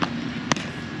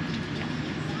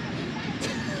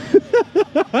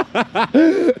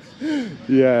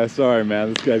 Yeah, sorry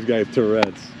man, this guy's got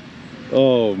Tourette's.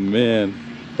 Oh man,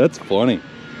 that's funny.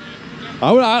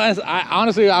 I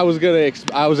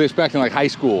was expecting like high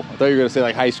school. I thought you were gonna say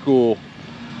like high school.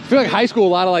 I feel like high school, a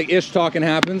lot of like ish talking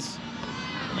happens.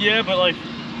 Yeah, but like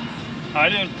I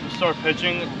didn't start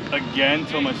pitching again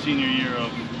till my senior year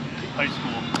of high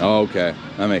school. Oh, okay,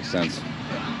 that makes sense.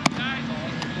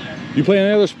 You play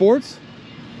any other sports?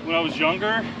 When I was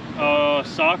younger,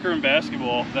 soccer and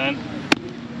basketball. Then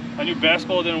I knew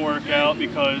basketball didn't work out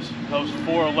because I was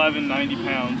 4'11", 90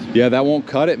 pounds. Yeah, that won't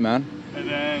cut it, man. And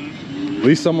then At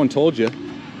least someone told you.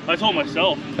 I told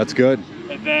myself. That's good.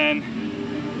 And then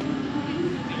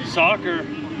soccer,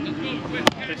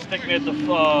 they stick me at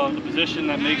the position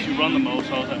that makes you run the most.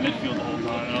 So I was at midfield the whole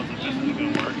time, and I was like, this isn't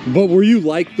gonna work. But were you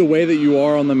like the way that you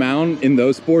are on the mound in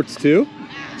those sports too?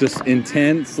 Just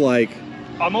intense, like.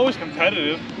 I'm always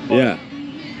competitive. But Yeah.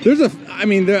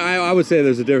 I would say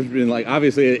there's a difference between like,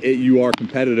 obviously you are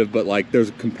competitive, but like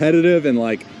there's competitive and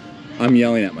like, I'm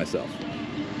yelling at myself.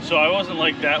 So I wasn't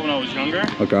like that when I was younger.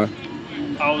 Okay.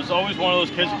 I was always one of those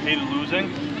kids who hated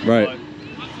losing. Right. But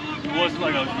it wasn't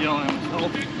like I was yelling at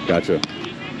myself. Gotcha.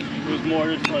 It was more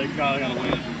just like, God, I gotta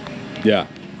win. Yeah.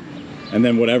 And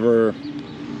then whatever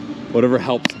whatever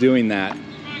helps doing that,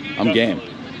 I'm game.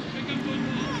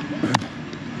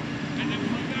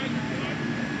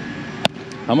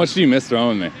 How much do you miss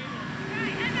throwing me?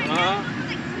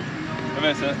 I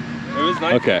miss it. It was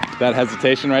nice. Okay, that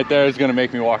hesitation right there is gonna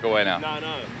make me walk away now.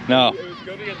 No. It was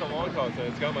good to get the long toss in.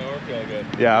 It's got my arm feeling good.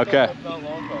 Yeah, okay.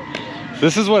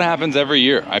 This is what happens every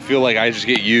year. I feel like I just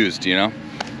get used, you know?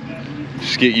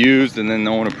 Just get used and then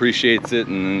no one appreciates it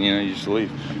and then, you know, you just leave.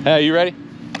 Hey, are you ready?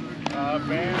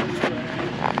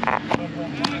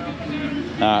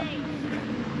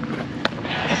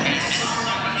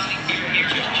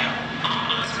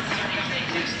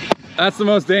 That's the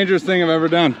most dangerous thing I've ever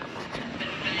done.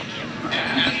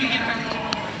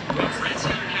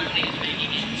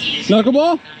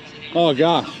 Knuckleball? Oh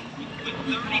gosh.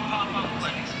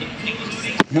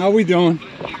 How we doing?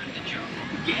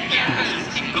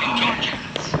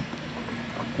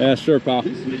 Yeah, sure, pal.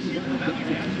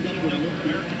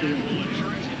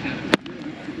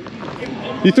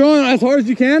 You throwing as hard as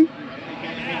you can?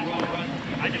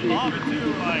 I can lob it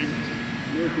too, like.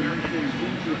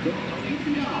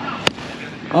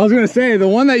 I was gonna say, the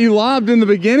one that you lobbed in the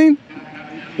beginning,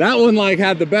 that one like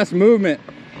had the best movement.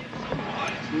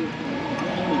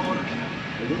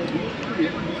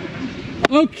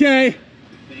 Okay,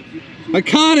 I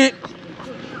caught it.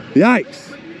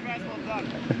 Yikes.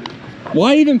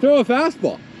 Why even throw a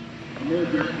fastball?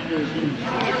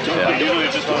 Yeah, usually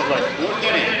it just was like,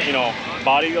 you know,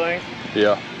 body length.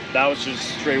 Yeah. That was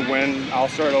just straight wind. I'll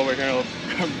start over here.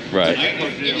 Right.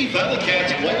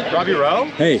 Robby Rowe?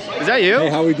 Hey. Is that you? Hey,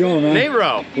 how we doing, man? Nate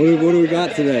Rowe. What do we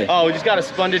got today? Oh, we just got a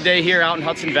splendid day here out in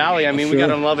Hudson Valley. I mean, we got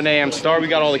an 11 a.m. start. We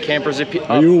got all the campers.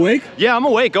 Are you awake? Yeah, I'm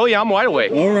awake. Oh, yeah, I'm wide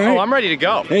awake. All right. Oh, I'm ready to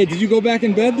go. Hey, did you go back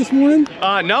in bed this morning?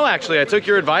 No, actually. I took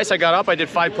your advice. I got up. I did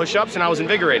 5 push-ups, and I was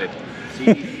invigorated.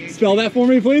 Spell that for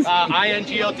me, please.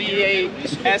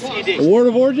 INGLDASED. A word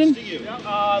of origin?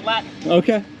 Latin.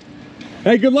 Okay.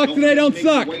 Hey, good luck today. Don't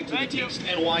suck. Thank you.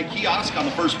 NY kiosk on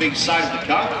the first big side of the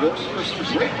concourse for some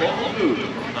great local food.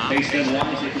 Taste NY is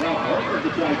a proud partner of the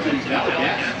Tri-Cities Valley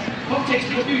Cats. Come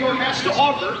taste what New York has to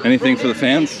offer. Anything for the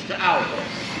fans?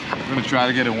 I'm gonna try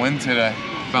to get a win today.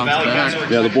 Bounce back.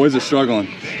 Yeah, the boys are struggling.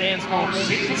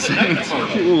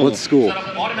 What school?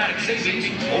 Automatic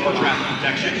savings, overdraft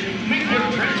protection, make their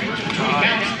transfers between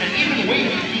accounts, and even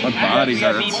waiving. My body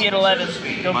hurts. BP at 11.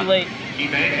 Don't be late.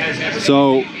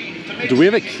 So, do we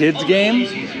have a kids game?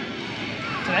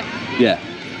 Tonight? Yeah.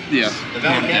 Yeah.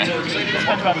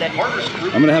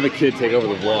 I'm gonna have a kid take over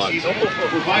the vlog. Is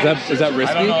that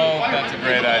risky? I don't know if that's a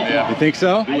great idea. You think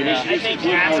so? Yeah. I think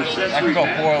That could go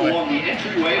poorly.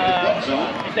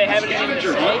 if they have anything to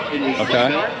say,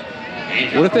 Okay.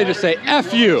 What if they just say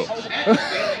F you?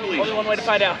 only one way to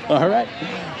find out. All right.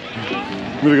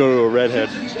 I'm gonna go to a redhead.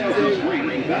 Reaching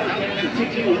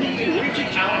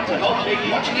out to help make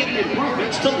much needed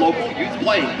improvements to local youth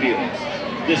playing fields.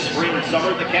 This spring and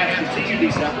summer, the Cats continue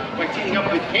these efforts by teaming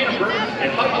up with Hannaford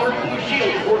and Hubbard Blue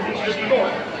Shield for Eastern New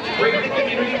York to bring the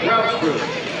community grounds crew.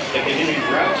 The community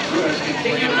grounds crew has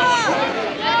continued to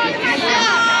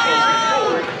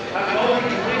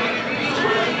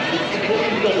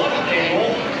the 11th annual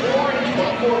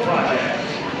 4 project.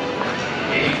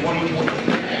 In 2020.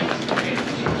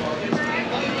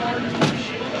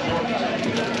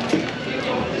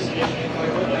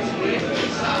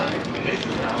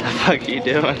 What the fuck are you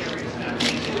doing?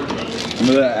 I'm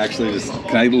gonna actually just,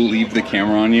 can I leave the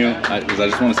camera on you? Because I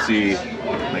just want to see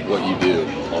like what you do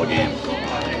all game.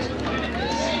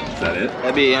 Is that it?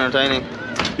 That'd be entertaining.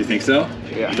 You think so?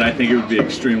 Yeah. Because I think it would be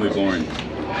extremely boring.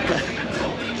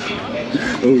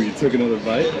 Oh, you took another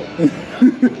bite?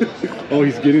 Oh,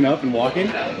 he's getting up and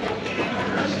walking?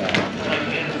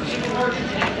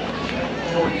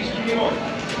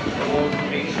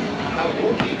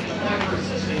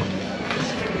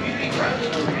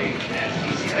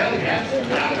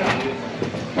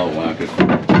 Oh wow, good.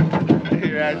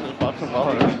 You're actually fucking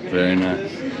following me. Very nice.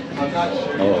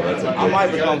 Oh, that's a I good,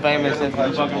 might become famous if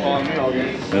you fucking follow me all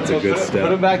game. that's a good step.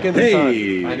 Put him back in the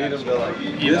Hey! sun. I need him to like.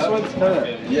 This one's kind of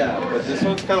but this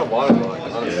one's kind of waterlogged,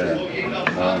 honestly.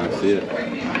 Yeah. Oh, I see it.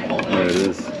 There it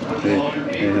is.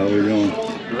 Hey, how we doing?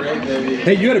 Great, baby.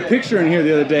 Hey, you had a picture in here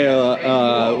the other day.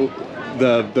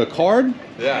 The card.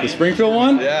 Yeah. The Springfield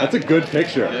one. Yeah. That's a good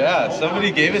picture. Yeah, somebody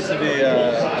gave it to me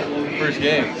first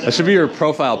game. That should be your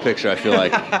profile picture. I feel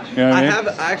like. You know what I mean? I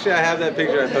have that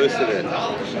picture. I posted it.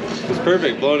 It's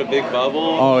perfect. Blowing a big bubble.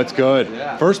 Oh, it's good.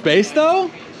 Yeah. First base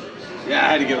though? Yeah,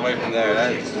 I had to get away from there.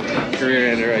 That's career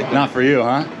ender right there. Not for you,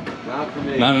 huh? Not for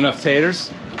me. Not enough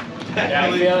taters.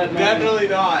 Definitely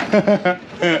not.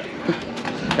 Hey,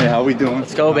 how we doing?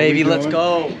 Let's go, baby. Let's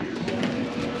go.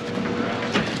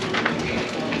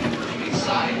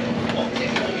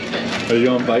 Are you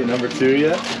on bite number 2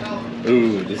 yet?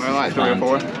 Ooh, this is like 3 or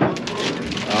 4.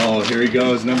 Oh, here he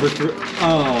goes, number 3.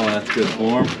 Oh, that's good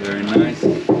form. Very nice.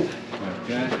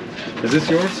 Okay. Is this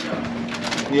yours?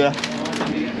 Yeah.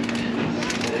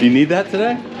 You need that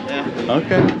today? Yeah.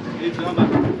 Okay.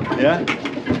 Yeah?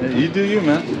 You do you,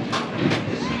 man.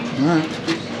 All right.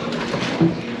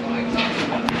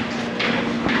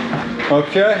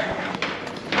 Okay.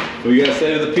 What do you gotta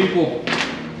say to the people?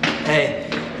 Hey,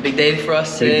 big day for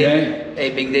us Big today. day? Hey,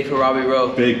 big day for Robby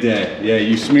Rowe. Big day. Yeah,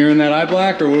 you smearing that eye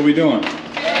black or what are we doing?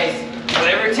 Hey,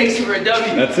 whatever it takes for a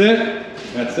W. That's it?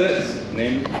 That's it?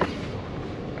 Name.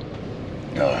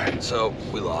 All right, so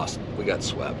we lost. We got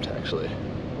swept, actually.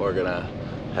 We're gonna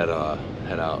head out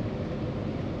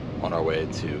on our way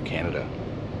to Canada.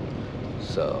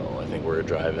 So I think we're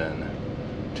driving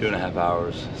 2.5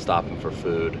 hours, stopping for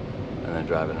food, and then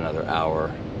driving another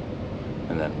hour,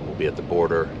 and then we'll be at the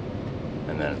border,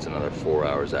 and then it's another 4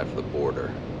 hours after the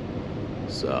border.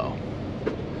 So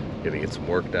gonna get some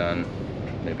work done,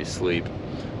 maybe sleep.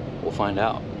 We'll find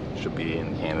out. Should be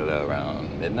in Canada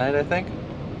around midnight, I think.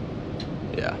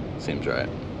 Yeah, seems right.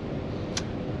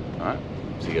 All right,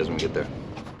 see you guys when we get there.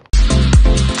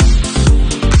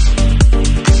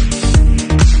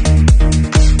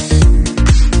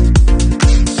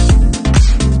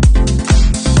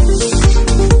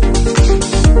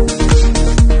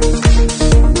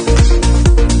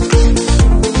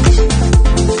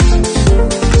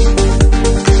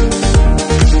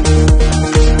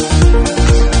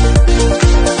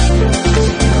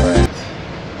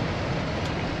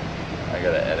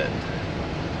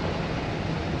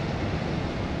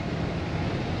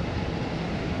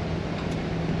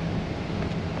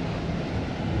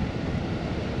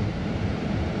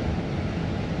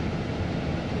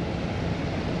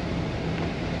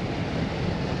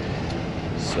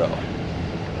 So,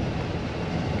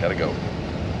 gotta go.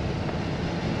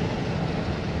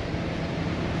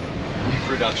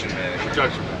 Production manager.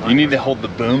 Production. You need to hold the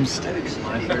boomsticks.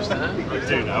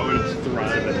 Dude, I would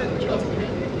thrive at that job.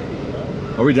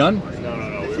 Are we done?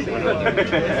 No.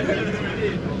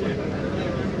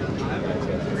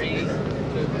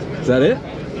 Is that it?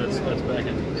 That's back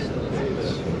in.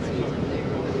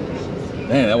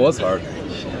 Man, that was hard.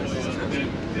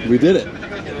 We did it.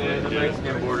 The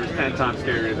Mexican border is 10 times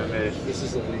scarier than this. This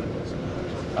is the lead.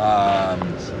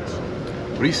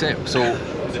 What do you say? So,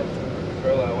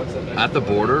 at the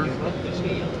border,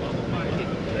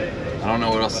 I don't know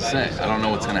what else to say. I don't know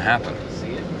what's gonna happen.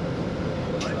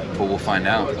 But we'll find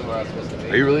out.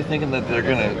 Are you really thinking that they're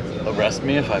gonna arrest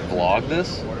me if I vlog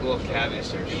this? I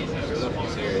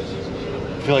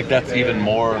feel like that's even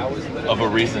more of a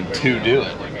reason to do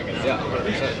it.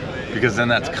 Because then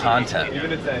that's content.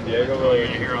 Even in San Diego, where you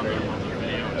hear on the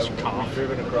video, it's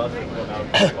driven across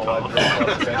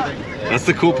That's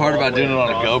the cool part about doing it on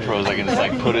a GoPro is I can just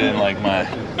like put it in like my...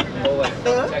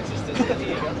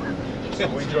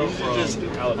 We drove from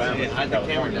Alabama. Hide the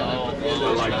camera down.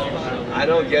 I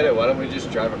don't get it. Why don't we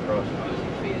just drive across?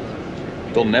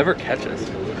 They'll never catch us.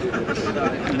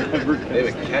 They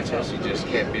would catch us. You just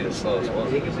can't be the slowest one.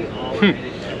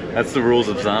 That's the rules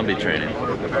of zombie training.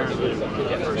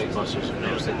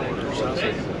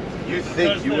 You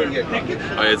think you wouldn't get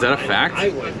caught? Oh, is that a fact?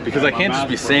 Because I can't just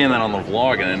be saying that on the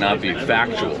vlog and it not be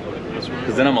factual.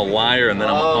 Because then I'm a liar and then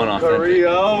I'm unauthentic.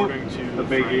 Carrillo. The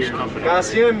big ear company. ¿Qué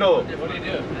haciendo?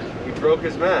 He broke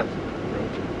his map.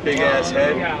 Big ass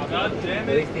head.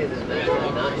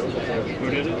 Who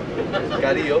did it?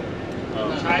 Carrillo.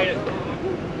 Try it.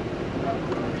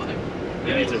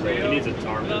 He needs a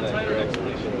tarp.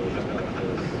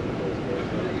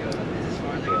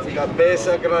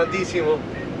 Cabeza grandísimo.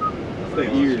 The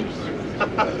ears.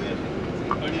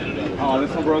 Oh,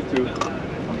 this one broke too.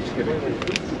 I'm just kidding.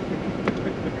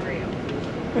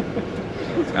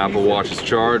 Apple Watch is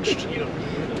charged.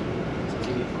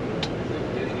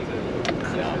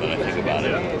 Think about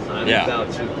it. Yeah.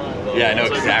 Yeah, I know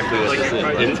exactly what this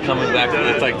is. It's coming back.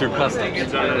 It's like through customs.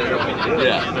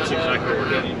 Yeah. That's exactly what we're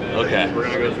doing. Okay. We're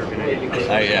gonna go through Canadian.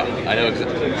 Yeah, I know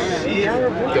exactly. You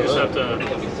just have to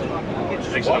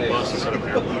exit the bus instead of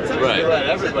airplane. Right.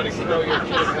 Everybody can know your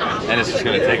And it's just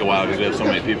going to take a while because we have so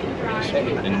many people.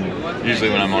 And usually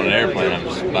when I'm on an airplane, I'm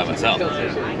just by myself.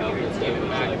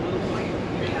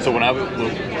 So when I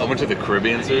went to the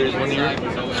Caribbean series one year, it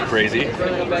was crazy,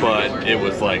 but it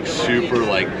was like super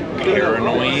like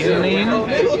paranoid,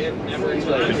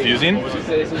 confusing,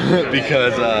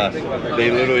 because they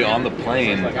literally on the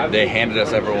plane, they handed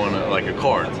us everyone like a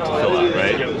card to fill out,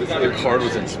 right? The card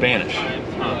was in Spanish.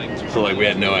 So like we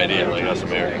had no idea, like us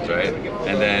Americans, right?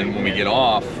 And then when we get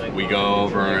off, we go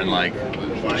over and like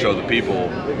show the people,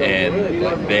 and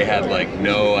like they had like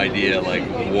no idea like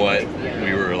what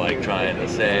we were like trying to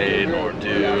say or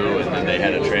do, and then they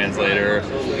had a translator,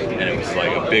 and it was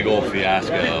like a big old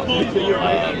fiasco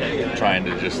trying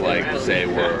to just like say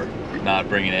we're not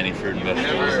bringing any fruit and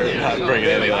vegetables, not bringing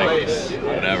any like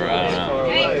whatever, I don't know.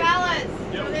 Hey fellas,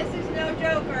 so this is no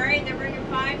joke, all right? They're bringing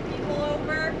 5 people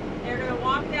over. They're gonna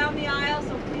walk down the aisle,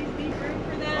 so please leave room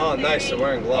for them. Oh, nice, they're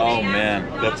wearing gloves. Oh man,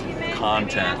 that's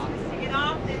content. They may ask us to get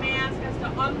off. They may ask us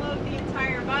to unload the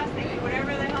entire bus. They can do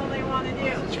whatever the hell they want to do.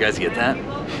 Did you guys get that? We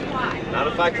will comply. Not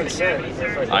if I consent.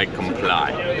 I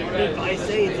comply. If I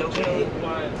say it's okay.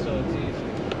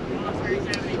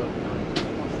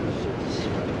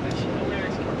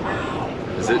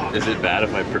 Is it bad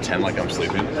if I pretend like I'm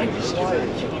sleeping? So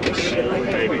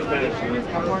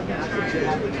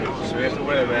we have to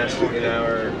wear a mask in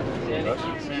our...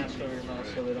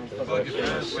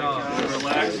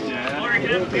 Relax, Dad.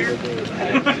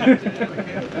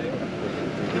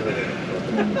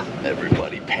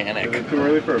 Everybody panic. Too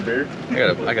early for a beer?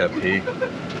 I gotta pee.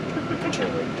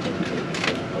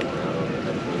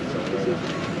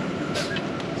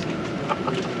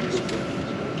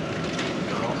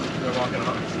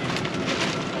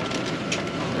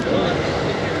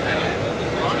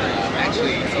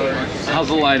 How's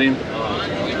the lighting?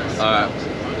 I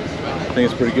think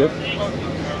it's pretty good.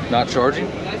 Not charging?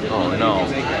 Oh no.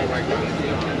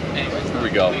 Here we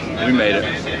go. We made it.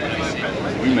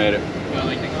 We made it.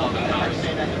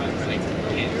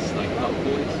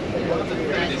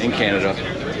 In Canada.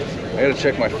 I gotta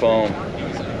check my phone.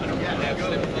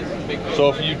 So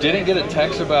if you didn't get a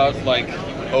text about like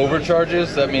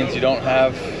overcharges, that means you don't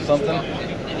have something?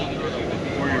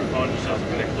 Or your phone just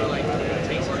hasn't picked up.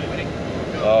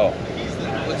 Oh.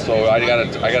 So I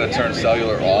gotta turn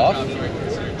cellular off?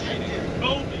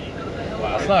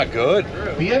 That's not good.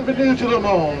 Bienvenue tout le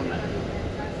monde.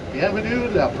 Bienvenue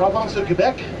la province de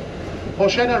Québec.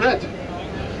 Prochaine arrête.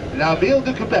 La ville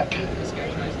de Québec.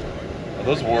 Are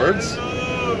those words?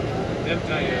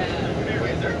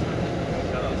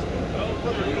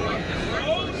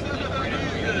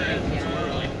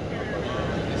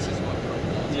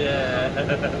 Yeah,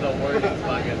 the word is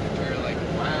fucking. Like,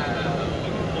 wow.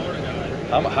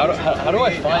 How do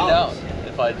I find out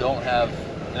if I don't have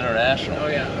international? Oh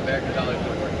yeah, American dollars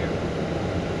don't work here.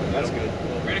 That's good.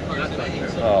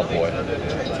 Oh boy.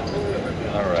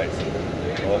 All right.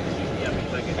 Well,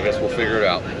 I guess we'll figure it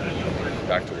out.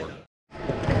 Back to work.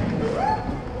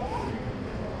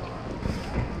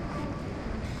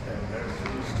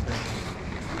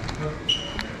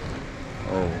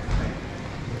 Oh.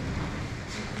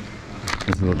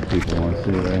 This is what the people want to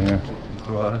see right here.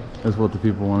 What? That's what the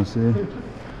people want to see.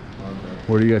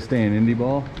 Where do you guys stay in Indy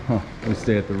Ball? Huh. We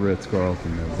stay at the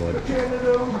Ritz-Carlton there, bud.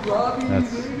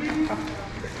 That's...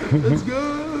 Let's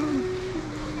go!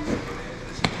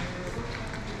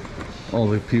 All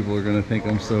the people are gonna think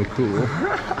I'm so cool.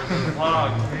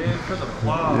 Vlog, kid, for the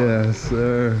vlog. Yes,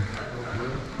 sir.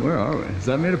 Where are we? Is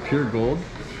that made of pure gold?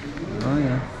 Oh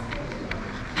yeah.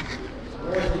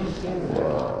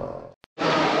 Wow.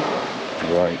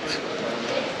 Right.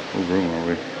 What room are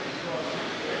we?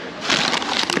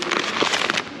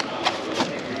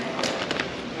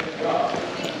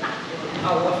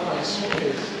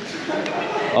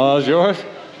 Oh, it's yours?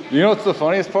 You know what's the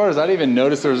funniest part is I didn't even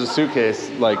notice there was a suitcase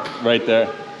like right there.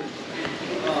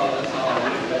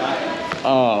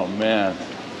 Oh man.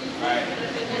 Alright.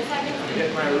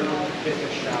 Get my room, get the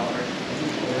shower.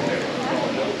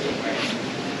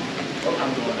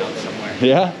 I'm going out somewhere.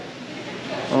 Yeah?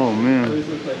 Oh man. These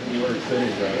look like New York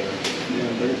City drivers.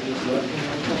 Yeah, they're just left.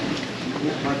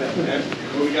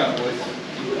 What we got, boys?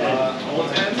 All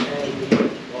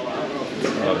 10?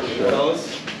 Oh shit. Fellas?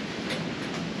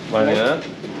 Lining up?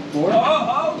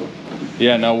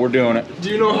 Yeah, no, we're doing it. Do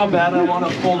you know how bad I want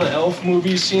to pull the Elf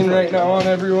movie scene right now on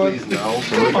everyone? Please no.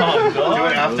 Do it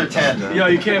after 10. Yo,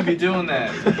 you can't be doing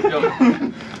that. Yo.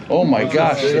 Oh my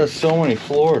gosh, there's so many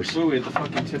floors. Wait, we had the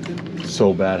fucking tip in?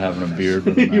 So bad having a beard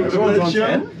with a mask.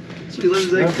 She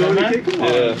lives next door to kick him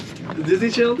off. Yeah. The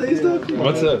Disney Channel days though?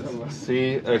 What's that?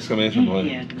 C exclamation point.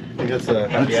 I think that's a...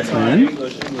 That's 10?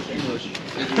 English.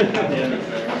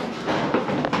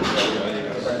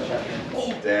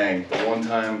 Dang,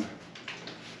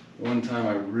 one time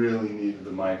I really needed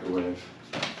the microwave.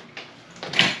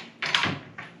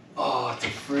 Oh, it's a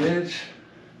fridge.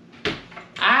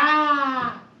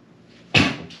 Ah!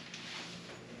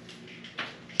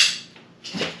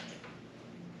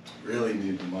 Really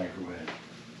need the microwave.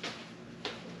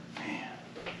 Man.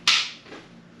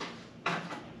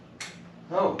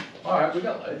 Oh, all right, we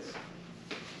got lights.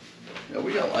 Yeah,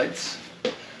 we got lights.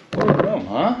 What a room,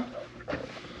 huh?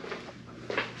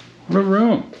 What a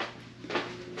room.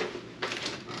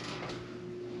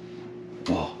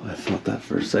 Oh, I thought that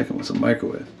for a second was a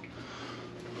microwave.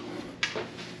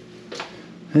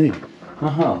 Hey.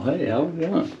 Oh, hey, how we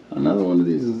doing? Another one of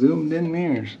these zoomed in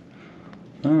mirrors.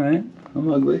 All right, I'm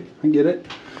ugly. I get it.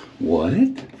 What?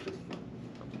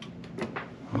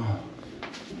 Oh.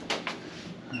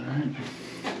 All right.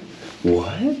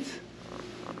 What?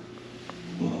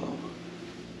 Whoa.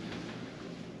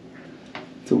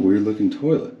 It's a weird looking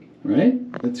toilet,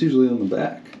 right? That's usually on the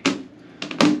back.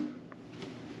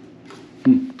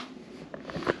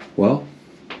 Well,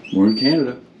 we're in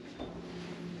Canada.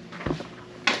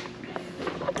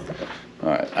 All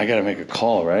right, I gotta make a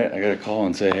call, right? I gotta call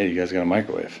and say, hey, you guys got a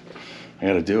microwave. I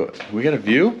gotta do it. We got a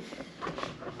view?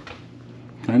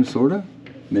 Kinda, sorta,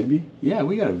 maybe. Yeah,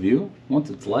 we got a view once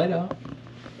it's light out.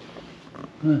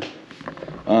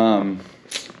 Huh.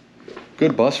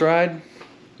 Good bus ride.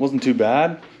 Wasn't too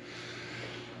bad.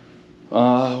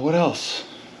 What else?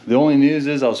 The only news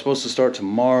is I was supposed to start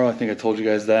tomorrow. I think I told you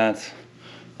guys that.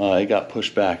 It got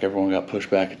pushed back. Everyone got pushed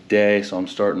back a day, so I'm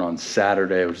starting on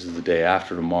Saturday, which is the day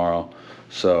after tomorrow.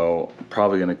 So I'm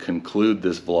probably gonna conclude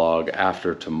this vlog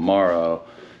after tomorrow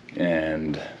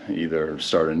and either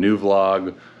start a new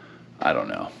vlog. I don't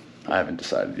know. I haven't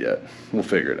decided yet. We'll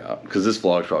figure it out, because this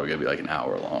vlog's probably gonna be like an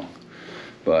hour long.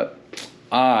 But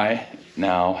I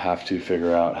now have to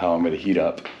figure out how I'm gonna heat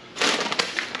up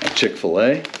a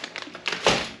Chick-fil-A,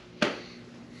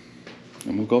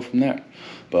 and we'll go from there.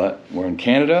 But we're in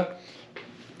Canada.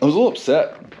 I was a little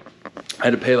upset. I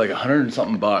had to pay like $100 and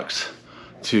something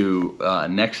to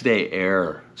next day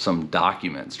air some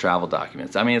documents, travel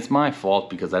documents. I mean, it's my fault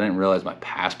because I didn't realize my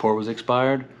passport was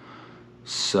expired.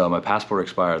 So my passport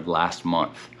expired last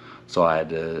month. So I had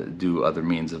to do other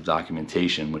means of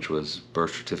documentation, which was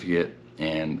birth certificate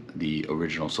and the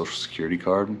original social security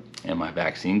card and my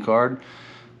vaccine card.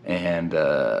 And 2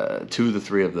 of the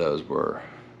 3 of those were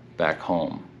back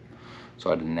home. So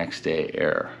I had the next day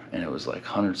air, and it was like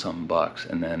 $100 something.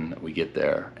 And then we get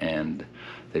there and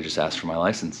they just asked for my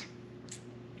license.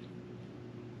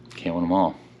 Can't win them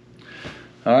all.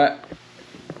 All right,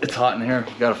 it's hot in here.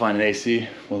 Gotta find an AC.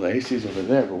 Well, the AC's over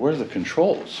there, but where's the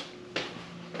controls?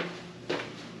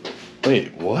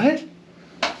 Wait, what?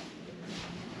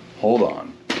 Hold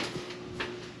on.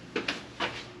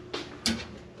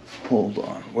 Hold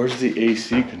on, where's the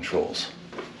AC controls?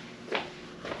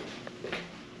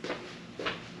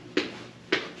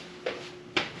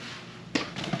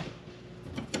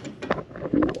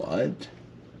 What?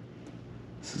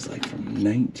 This is like from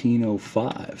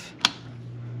 1905.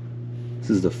 This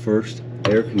is the first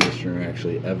air conditioner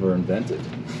actually ever invented.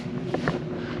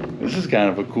 This is kind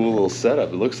of a cool little setup.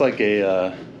 It looks like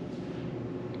a,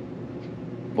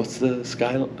 what's the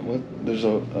sky, there's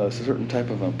a certain type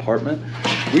of apartment.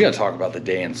 We gotta talk about the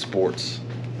day in sports.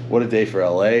 What a day for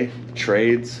LA,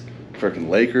 trades, freaking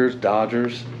Lakers,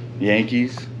 Dodgers,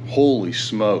 Yankees. Holy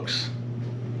smokes.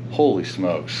 Holy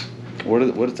smokes. What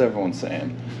is everyone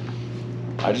saying?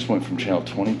 I just went from channel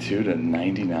 22 to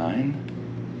 99.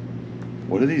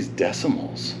 What are these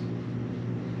decimals?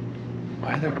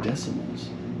 Why are there decimals?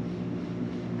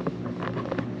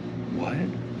 What?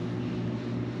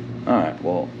 Alright,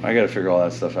 well, I gotta figure all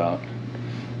that stuff out.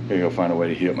 Gotta go find a way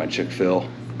to heat up my Chick-fil-A.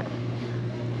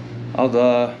 I'll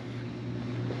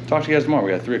talk to you guys tomorrow. We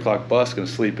got a 3 o'clock bus, gonna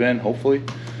sleep in, hopefully,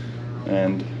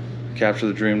 and capture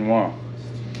the dream tomorrow.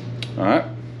 Alright?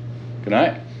 Good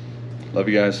night. Love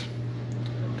you guys.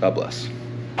 God bless.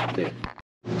 See ya.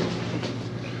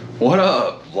 What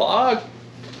up, vlog?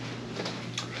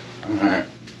 Alright,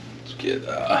 let's get,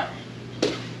 what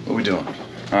are we doing?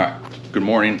 Alright, good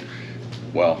morning.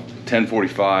 Well,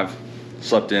 10:45.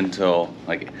 Slept in till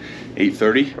like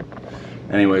 8:30.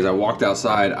 Anyways, I walked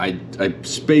outside. I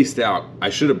spaced out.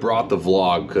 I should have brought the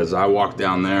vlog because I walked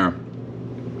down there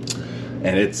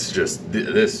and it's just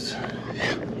this,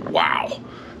 wow.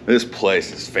 This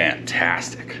place is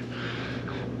fantastic.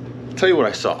 I'll tell you what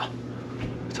I saw.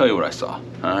 All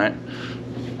right?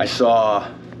 I saw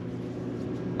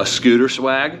a scooter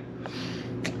swag.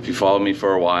 If you follow me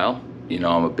for a while, you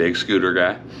know I'm a big scooter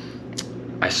guy.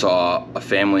 I saw a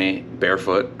family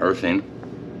barefoot earthing.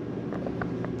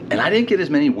 And I didn't get as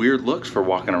many weird looks for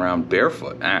walking around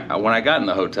barefoot. When I got in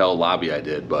the hotel lobby, I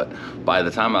did, but by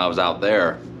the time I was out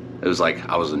there, it was like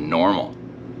I was normal.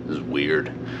 It was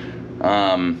weird.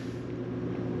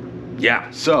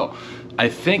 Yeah, so I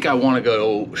think I want to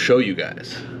go show you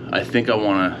guys. I think I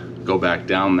want to go back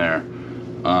down there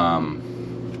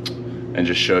and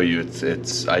just show you.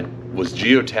 I was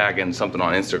geotagging something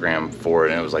on Instagram for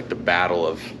it, and it was like the Battle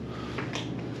of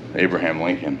Abraham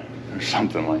Lincoln or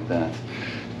something like that.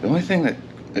 The only thing that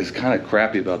is kind of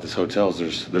crappy about this hotel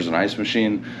is there's an ice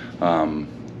machine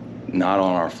not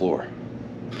on our floor.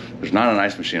 There's not an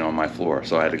ice machine on my floor,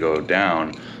 so I had to go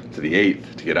down to the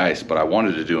 8th to get ice, but I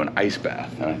wanted to do an ice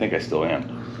bath, and I think I still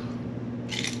am.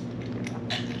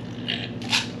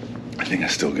 I think I'm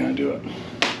still gonna do it.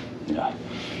 Yeah.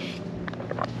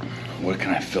 What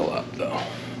can I fill up though?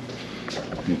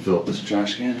 Can you fill up this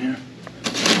trash can here?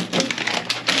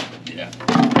 Yeah.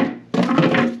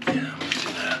 Yeah, let's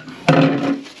do that.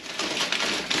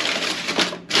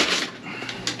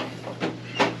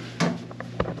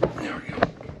 There we go.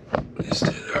 Please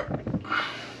stay there.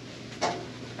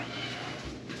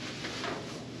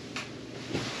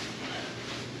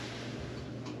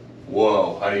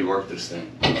 Whoa, how do you work this thing?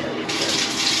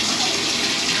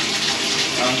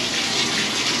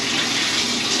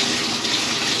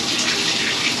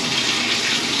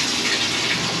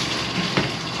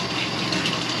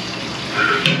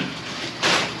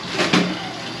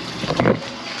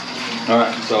 All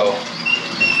right, so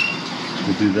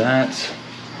we'll do that.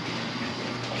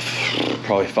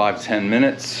 Probably 5-10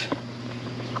 minutes,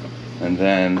 and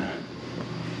then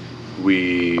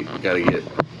we got to get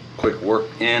quick work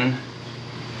in.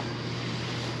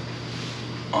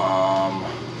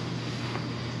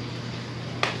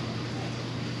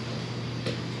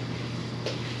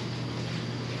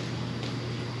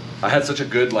 I had such a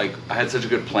good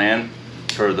plan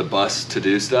for the bus to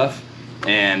do stuff,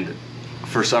 and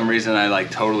for some reason I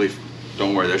totally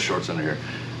don't wear this shorts under here.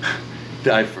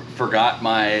 I forgot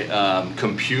my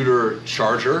computer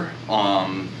charger.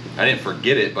 I didn't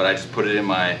forget it, but I just put it in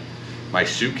my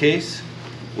suitcase,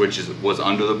 which was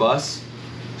under the bus.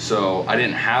 So I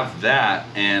didn't have that,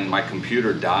 and my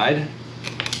computer died.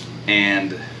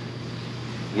 And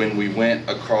when we went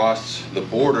across the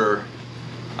border,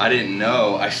 I didn't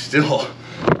know. I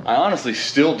honestly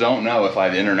still don't know if I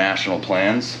have international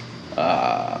plans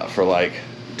for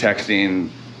texting,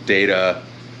 data,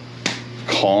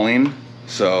 calling.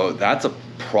 So that's a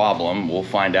problem. We'll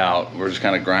find out. We're just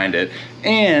kind of grind it.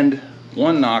 And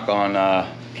one knock on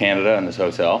Canada and this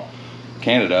hotel.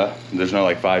 Canada, there's no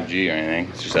 5G or anything.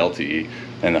 It's just LTE.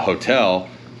 And the hotel,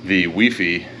 the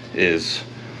Wi-Fi is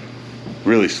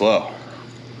really slow.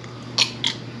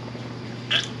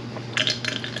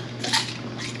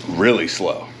 Really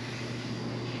slow.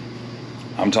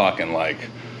 I'm talking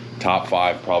top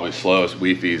 5 probably slowest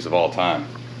Wi-Fi's of all time.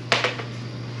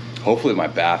 Hopefully my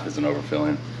bath isn't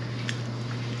overfilling.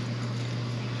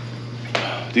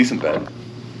 Decent bed,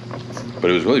 but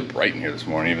it was really bright in here this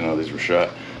morning, even though these were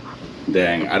shut.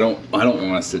 Dang, I don't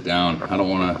want to sit down. I don't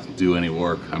want to do any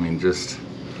work. I mean, just,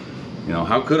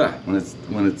 how could I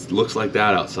when it looks like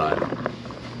that outside?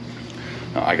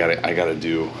 No, I gotta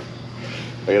do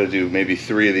maybe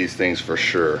 3 of these things for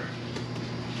sure.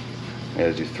 I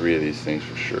gotta do 3 of these things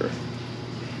for sure.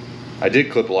 I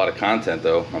did clip a lot of content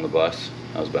though on the bus.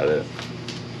 That was about it.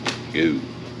 Ooh.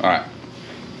 All right,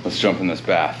 let's jump in this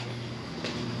bath.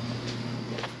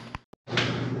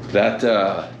 That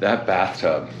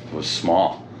bathtub was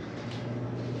small,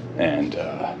 and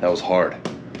that was hard.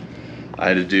 I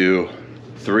had to do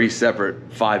 3 separate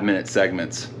 5-minute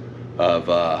segments of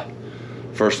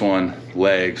first one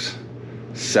legs,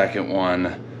 second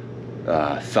one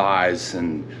thighs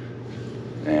and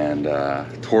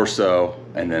torso,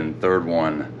 and then third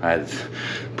one I had to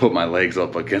put my legs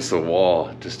up against the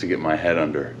wall just to get my head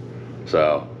under.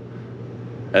 So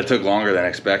that took longer than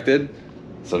expected.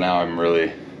 So now I'm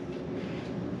really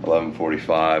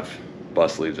 11:45,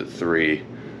 bus leaves at 3,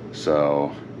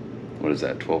 so what is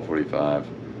that, 12:45,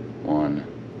 1,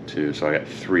 2, so I got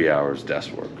 3 hours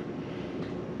desk work.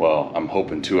 Well, I'm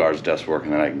hoping 2 hours desk work,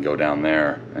 and then I can go down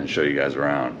there and show you guys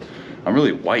around. I'm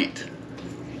really white.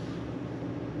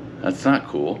 That's not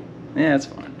cool. Yeah, it's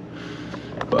fine.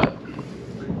 But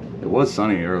it was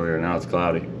sunny earlier, now it's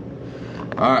cloudy.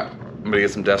 All right, I'm gonna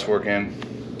get some desk work in.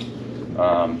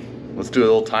 Let's do a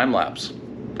little time lapse.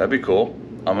 That'd be cool.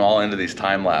 I'm all into these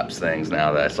time lapse things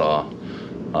now that I saw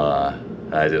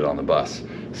I did on the bus.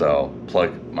 So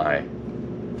plug my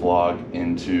vlog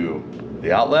into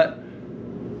the outlet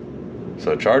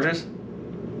so it charges.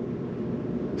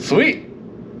 Sweet.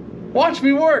 Watch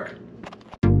me work.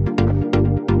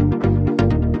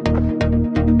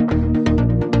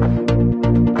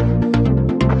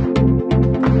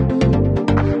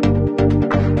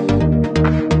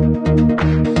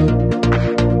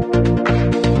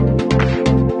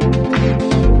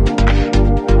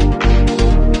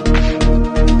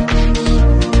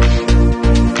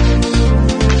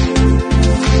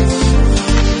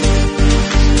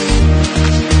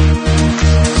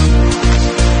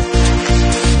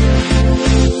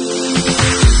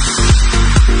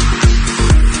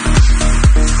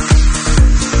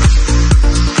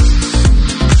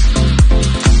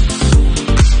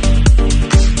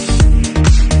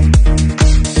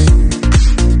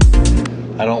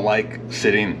 like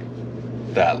sitting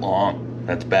that long.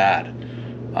 That's bad.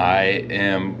 I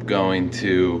am going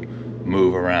to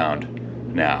move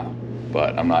around now,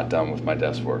 but I'm not done with my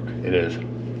desk work. It is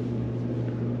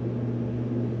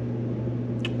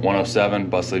 1:07,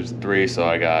 bus leaves at 3, so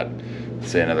I got,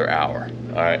 say, another hour.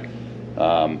 All right.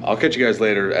 I'll catch you guys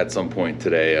later at some point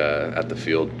today at the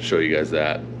field, show you guys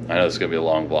that. I know this is gonna be a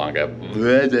long vlog.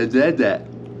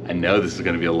 I know this is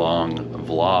gonna be a long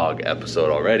vlog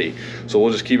episode already, so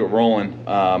we'll just keep it rolling.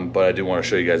 But I do want to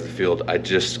show you guys the field. I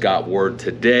just got word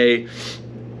today,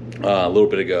 a little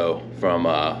bit ago, from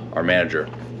our manager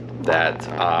that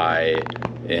I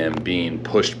am being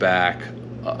pushed back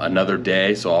another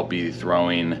day, so I'll be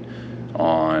throwing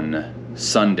on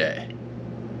Sunday.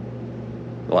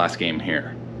 The last game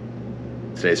here.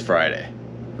 Today's Friday.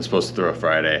 I was supposed to throw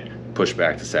Friday, pushed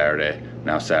back to Saturday.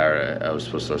 Now Saturday, I was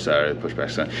supposed to throw Saturday, pushed back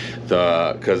to Sunday.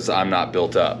 Because I'm not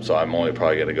built up, so I'm only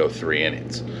probably gonna go 3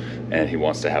 innings. And he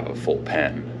wants to have a full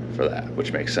pen for that,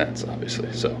 which makes sense,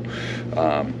 obviously. So,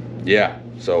 yeah.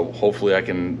 So hopefully I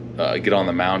can get on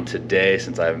the mound today,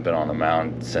 since I haven't been on the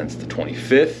mound since the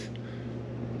 25th.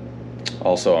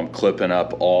 Also, I'm clipping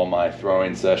up all my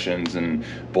throwing sessions and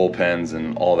bullpens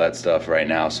and all that stuff right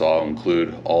now, so I'll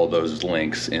include all those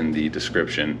links in the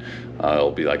description.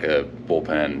 It'll be like a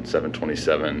bullpen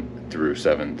 727 through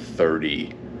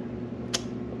 730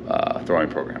 throwing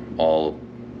program, all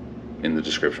in the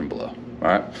description below. All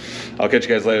right, I'll catch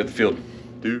you guys later at the field.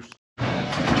 Deuce.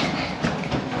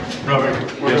 Robby, I'm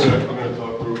gonna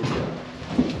talk through.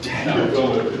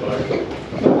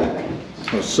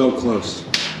 Oh, so close.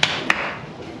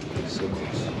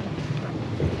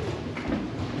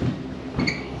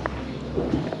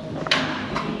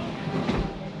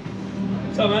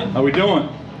 What's up, man? How we doing?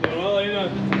 Doing well, how you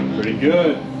doing? Pretty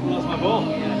good. Lost my ball.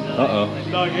 Uh-oh.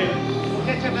 Dog ate it. How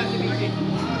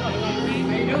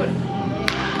you doing?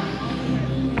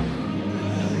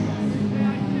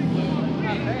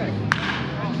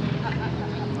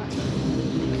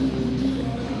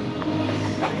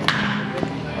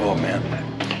 Oh man,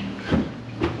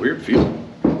 weird feel.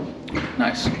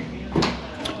 Nice.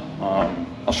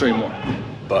 I'll show you more,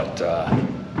 but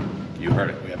you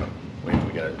heard it.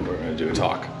 We're gonna do a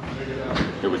talk.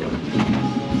 Here we go.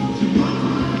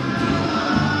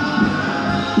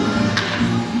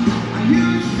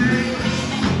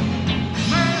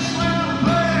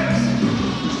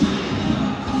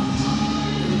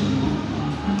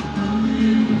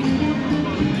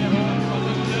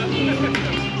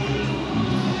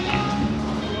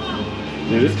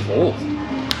 Dude, it's cold.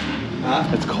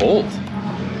 Huh? It's cold.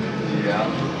 Yeah.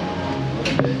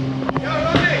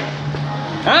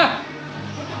 Huh?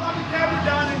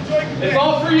 It's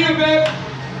all for you, babe.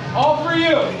 All for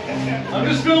you. I'm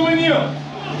just filming you.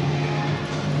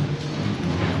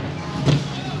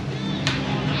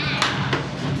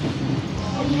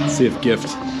 See if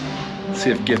Gift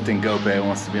and Gope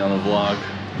wants to be on the vlog.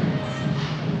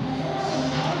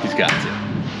 He's got to.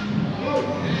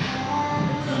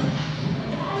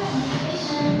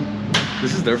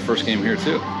 This is their first game here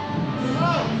too.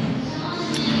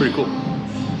 It's pretty cool.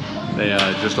 They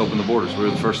just opened the borders. We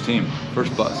were the first team,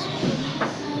 first bus.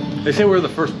 They say we're the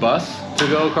first bus to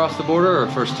go across the border, or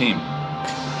first team?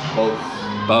 Both.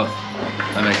 Both.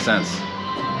 That makes sense.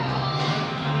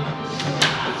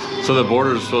 So the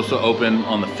border is supposed to open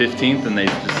on the 15th, and they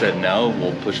just said no.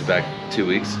 We'll push it back 2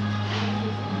 weeks. I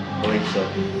think so. I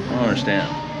don't understand.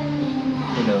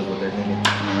 Who knows what they're thinking? I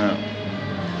don't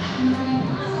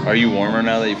know. Are you warmer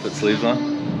now that you put sleeves on?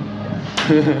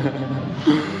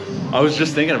 I was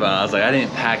just thinking about it. I was like, I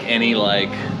didn't pack any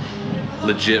like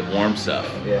legit warm stuff.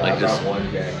 Yeah, like I just brought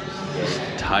one jacket. Just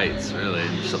tights, really,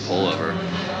 just a pullover.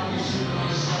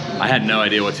 I had no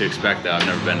idea what to expect though. I've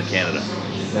never been to Canada.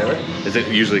 Never? Is it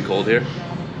usually cold here?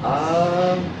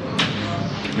 I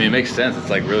mean, it makes sense. It's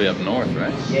like really up north,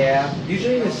 right? Yeah.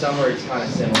 Usually in the summer it's kind of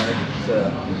similar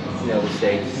to, you know, the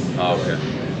States. Oh, okay.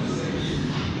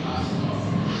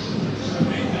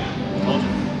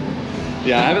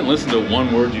 Yeah, I haven't listened to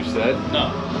one word you said.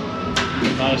 No,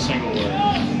 not a single word.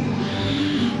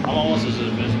 I'm almost as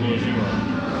invisible as you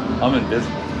are. I'm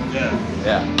invisible. Yeah.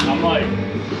 Yeah. I'm like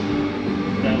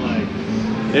that, like.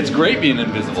 It's great being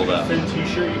invisible though. Thin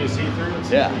T-shirt you can see through.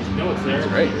 It's, Yeah. You know it's there. It's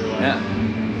great. Yeah.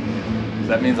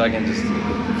 That means I can just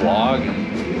vlog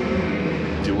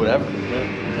and do whatever.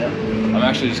 Yeah. I'm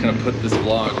actually just gonna put this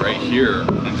vlog right here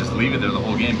and just leave it there the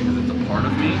whole game because it's a part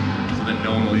of me, so that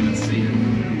no one will even see it.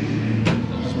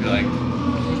 They'll just be like,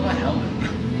 where's my helmet?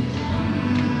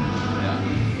 Yeah.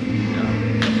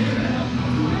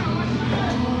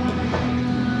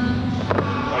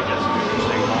 I guess we could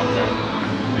stay contact.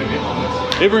 Maybe helmets.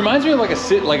 It reminds me of like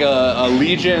a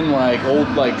Legion, like old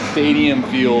like stadium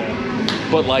field,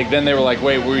 but like then they were like,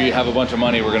 wait, we have a bunch of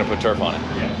money, we're gonna put turf on it.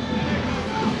 Yeah.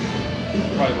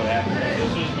 Probably what happened.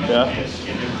 Yeah.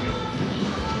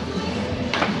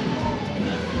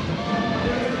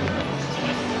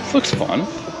 This looks fun.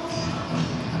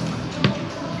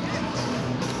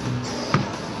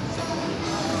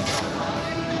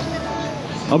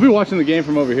 I'll be watching the game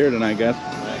from over here tonight, guys.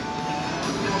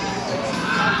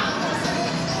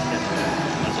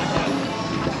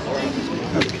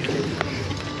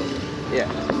 Yeah.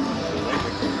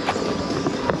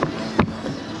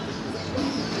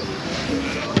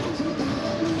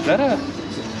 Is that a...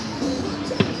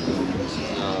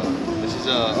 This is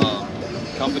a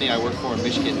company I work for in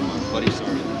Michigan. My buddy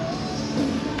started.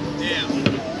 Damn.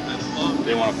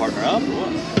 They want to partner up or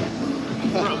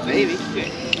what? Maybe.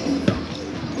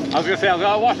 I was gonna say,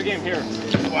 I'll watch the game here.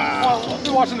 Wow. I'll be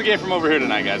watching the game from over here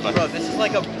tonight, guys. Bro, this is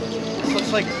like this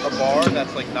looks like a bar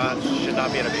that's like should not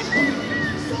be at a baseball game.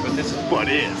 But this is what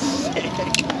is.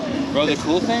 Bro, the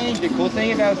cool thing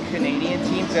about Canadian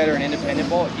teams that are in independent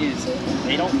ball is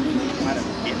they don't really kind of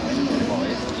get independent ball.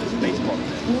 It's just baseball.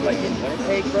 Like in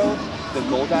Winnipeg, bro, the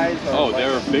Gold Eyes are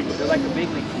they're big. They're like a big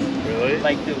league team. Really?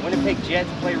 Like the Winnipeg Jets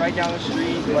play right down the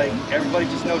street. Like everybody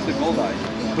just knows the Gold Eyes.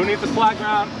 Who needs the flat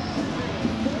ground?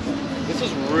 This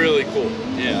is really cool.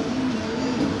 Yeah.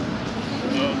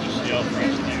 Oh, just yell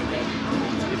French thing.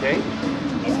 Okay.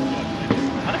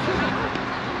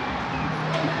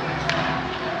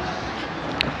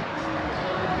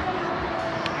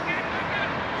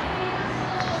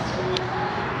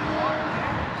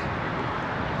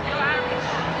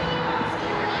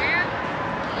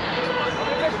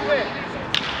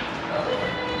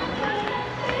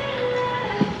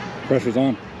 Pressure's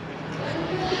on.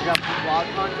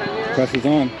 Pressure's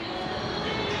on.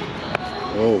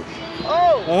 Oh.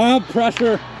 Oh! Oh,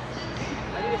 pressure.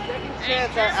 I need a second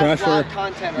chance at Pressure. vlog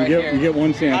content right here. You get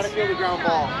one How chance. to field the ground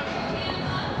ball.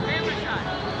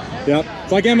 Yep.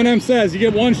 It's like Eminem says, you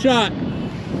get one shot.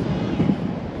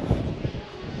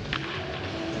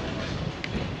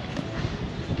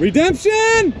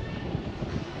 Redemption!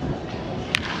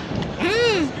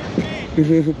 Ah!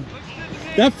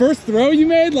 That first throw you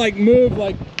made, like, moved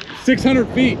like 600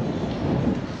 feet.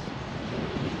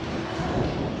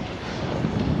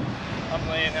 I'm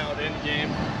laying out in game.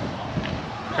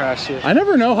 Crash it. I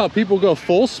never know how people go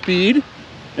full speed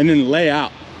and then lay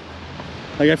out.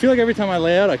 Like, I feel like every time I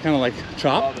lay out, I kind of like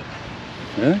chop.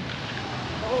 Yeah.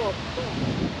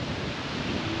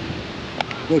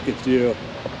 Look at you.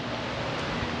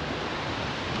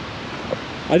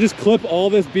 I just clip all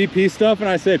this BP stuff and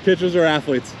I say pitchers are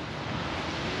athletes.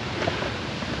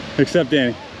 Except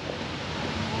Danny.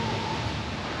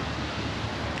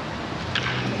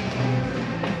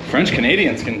 French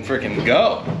Canadians can freaking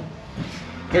go.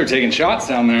 They were taking shots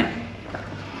down there.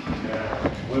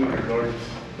 Yeah, women are gorgeous.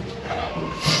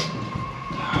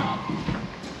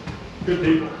 Good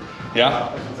people. Yeah?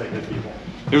 I should say good people.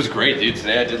 It was great, dude.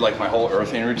 Today I did like my whole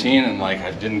earthing routine and like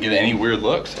I didn't get any weird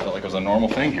looks. I felt like it was a normal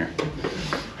thing here.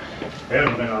 They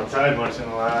haven't been outside much in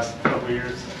the last couple of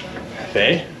years.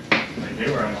 They?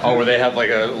 They were on. Oh, where they have like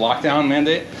a lockdown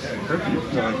mandate? Yeah, curfew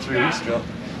like 3 weeks ago.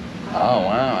 Oh,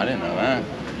 wow. I didn't know that.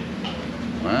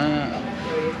 Wow.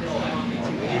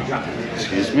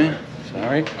 Excuse me.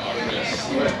 Sorry.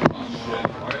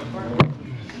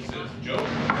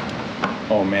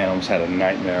 Oh man, I almost had a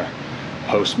nightmare.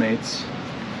 Postmates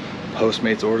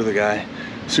order the guy.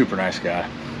 Super nice guy.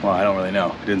 Well, I don't really know.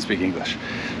 He didn't speak English.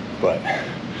 But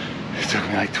it took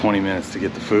me like 20 minutes to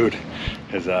get the food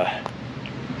because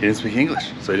he didn't speak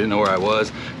English. So he didn't know where I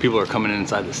was. People are coming in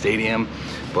inside the stadium,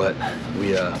 but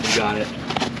we got it.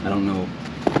 I don't know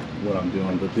what I'm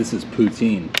doing, but this is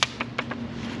poutine.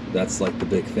 That's like the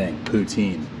big thing,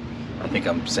 poutine. I think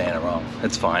I'm saying it wrong.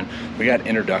 It's fine. We got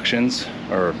introductions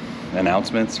or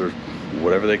announcements or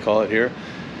whatever they call it here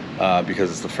because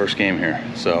it's the first game here.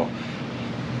 So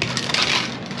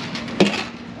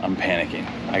I'm panicking.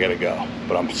 I gotta go,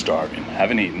 but I'm starving.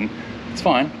 Haven't eaten. It's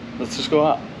fine. Let's just go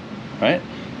out, right?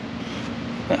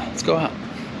 Yeah, let's go out.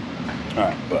 All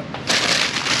right, but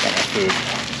got my food.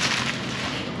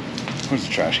 Where's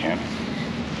the trash can?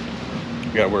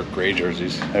 We gotta wear gray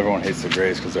jerseys. Everyone hates the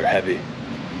grays because they're heavy.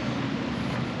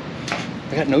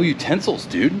 I got no utensils,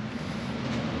 dude.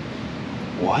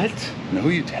 What? No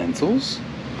utensils?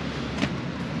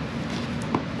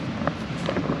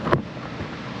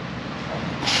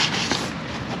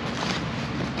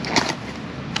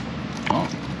 Oh.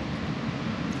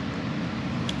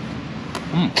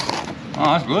 Oh,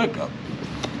 that's good.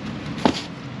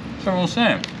 That's what I was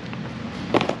saying.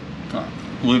 Oh,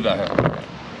 leave that here.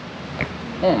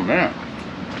 Oh man,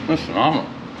 that's phenomenal.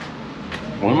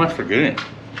 What am I forgetting?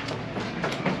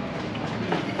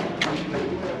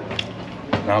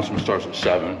 Announcement starts at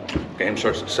 7. Game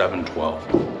starts at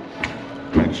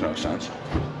 7:12. Makes no sense.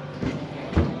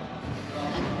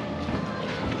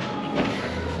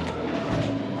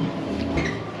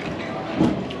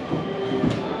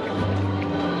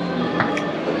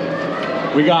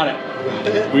 We got it.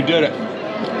 We did it.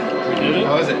 We did it?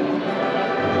 How is it?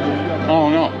 Oh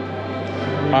no.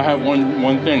 I have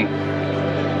one thing.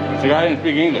 The guy didn't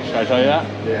speak English, did I tell you that?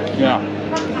 Yeah.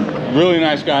 Yeah. Really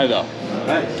nice guy though.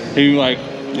 Nice. He like,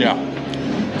 yeah.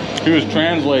 He was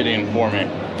translating for me.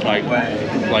 Like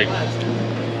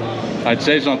I'd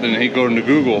say something and he'd go into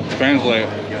Google, translate.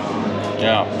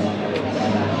 Yeah.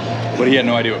 But he had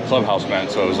no idea what Clubhouse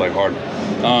meant, so it was like hard.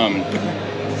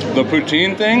 The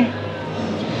poutine thing,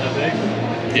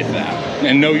 if that,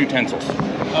 and no utensils.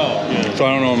 Oh, yeah. So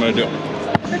I don't know what I'm gonna do.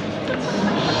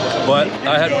 But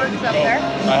I had high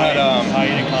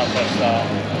eating contest style.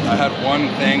 I had one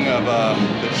thing of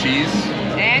the cheese.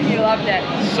 And you loved it.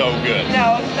 So good.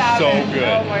 No, stop so it. good.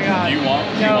 Oh my god. Do you want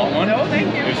one? No, thank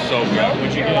you. It's so good. No,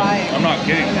 What'd you you're get? lying. I'm not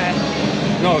kidding. Okay.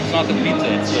 No, it's not the pizza.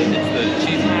 It's the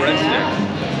cheesy breadstick.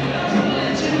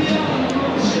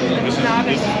 This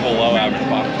is below average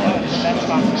popcorn. It's the best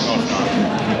popcorn. No, it's not.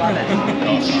 I love it.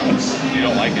 No, it's not. You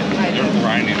don't like it. You're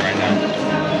grinding right now.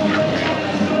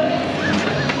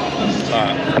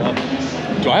 Well,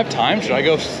 do I have time? Should I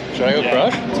go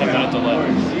crush? 10-minute delay.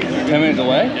 10-minute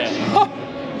delay? Yeah.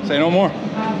 Huh. Say no more.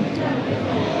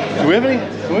 Do we have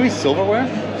any silverware?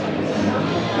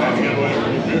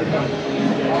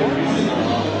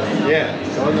 Yeah.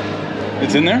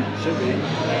 It's in there? Should be.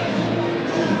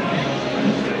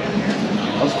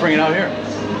 I'll just bring it out here.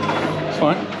 It's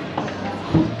fine.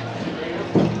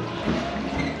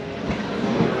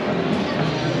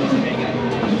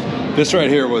 This right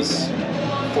here was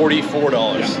 $44.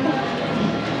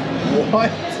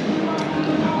 What?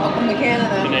 Welcome to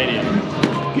Canada. Canadian.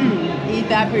 Eat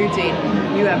that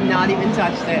poutine. You have not even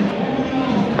touched it.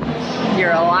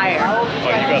 You're a liar. Oh,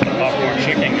 you got the popcorn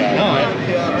chicken guy.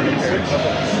 No,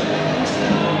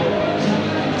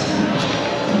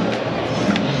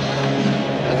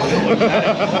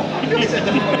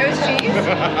 It was cheese?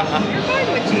 You're fine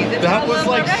with cheese. It's That all was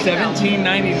level like oregano.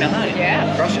 $17.99.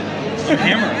 Yeah. Crush it.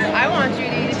 Hammer. I want you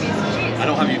to eat a piece of cheese. I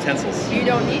don't have utensils. You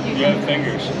don't need You have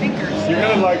fingers. fingers. You're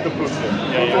gonna like the poutine.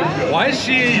 Yeah. Why is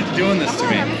she doing this to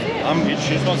me?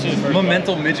 She just wants to see the first I'm a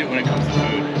mental midget when it comes to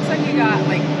food. It's like you got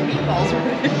like meatballs.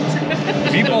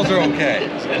 Meatballs are okay.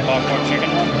 And popcorn chicken.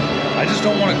 I just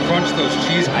don't want to crunch those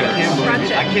cheese curds. Crunch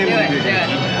it. I can't do it. believe Do you're it.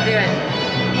 gonna Do it.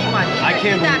 Eat one. I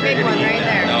can't Eat that believe big you're one gonna right eat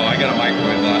there. No, I got a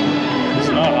microwave that. It's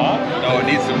not hot. No, it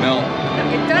needs to melt.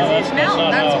 It doesn't melt.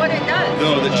 That's what it does.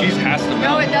 No, the cheese has to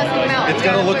No, melt. it doesn't melt. It's You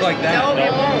gotta gotta look put- like that. No,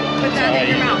 it won't. Put that in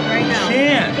your mouth right now.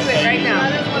 Can't. Do it right now.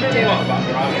 Do it.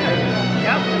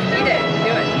 Yep. Eat it.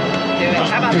 Do it. Do it.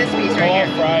 How about this piece right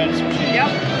here? Fries, some cheese. Yep.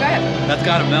 Go ahead. That's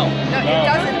gotta melt. No, it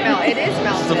doesn't melt. It is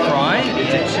melted. It's a fry?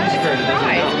 It's a cheese curd. It doesn't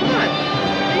Fries. melt. Come on.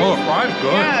 Oh, the fry's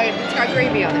good. Yeah, it's got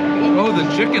gravy on it. Oh, the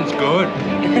chicken's good.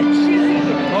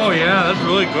 Oh yeah, that's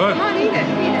really good. Come on, eat it.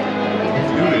 Eat it.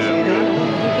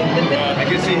 I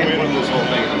can see him putting this whole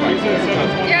thing in the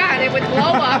microwave. Yeah, and it would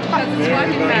blow up because it's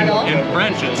fucking metal. In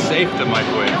French, it's safe to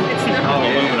microwave. It's not.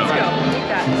 Aluminum. Let's go. Eat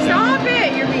that. Stop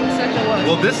it. You're being such a wuss.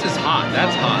 Well, this is hot.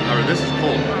 That's hot. Or this is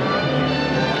cold.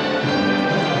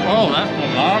 Oh, that's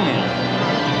phenomenal.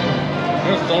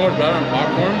 There's so much better than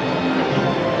popcorn.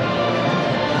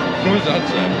 What does that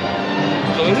say?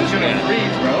 So this is gonna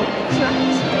freeze, bro.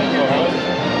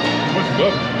 What's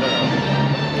good?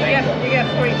 You get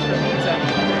points for pizza.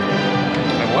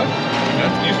 And what?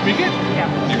 You speak it? Yeah.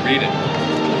 You read it.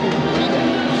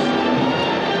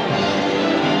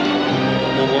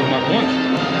 Well, what are my points?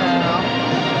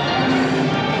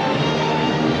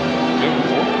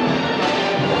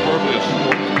 Preferably a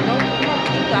sport. Nope.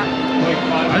 Eat that.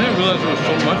 I didn't realize there was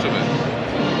so much of it.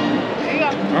 There you go.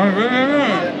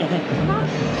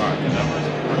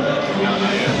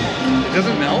 It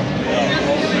doesn't melt?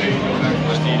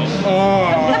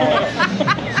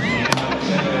 Oh.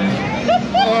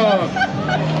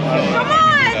 Come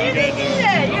on, you can eat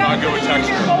it. You I'm not good with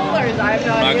texture. Your molars. I'm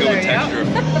not Not good either. with texture.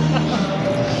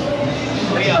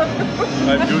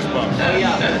 I have goosebumps.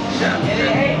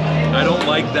 I don't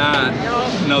like that.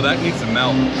 No, that needs to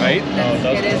melt, right?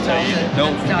 It is melted.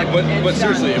 No, It's done. but It's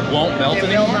seriously, done. it won't melt It will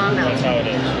anymore. not melt. That's how it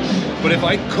is. But if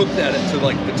I cook that to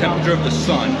like the temperature of the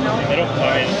sun,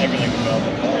 Everything will melt.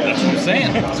 that's what I'm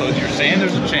saying. So you're saying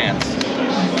there's a chance.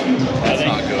 That's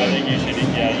not good. I think you should eat,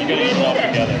 yeah, you gotta eat it all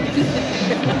together.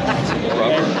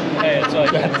 Rubber. Hey, it's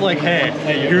like, That's like, hey,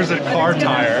 here's a car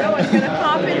tire. Oh, it's gonna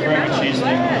pop in your grab a mouth. cheese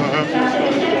stick.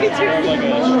 What? Grab like a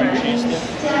string cheese stick.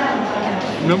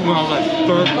 No, when I was like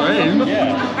 3rd grade.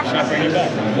 Yeah, should I bring it back?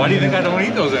 Why do you think I don't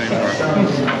eat those anymore?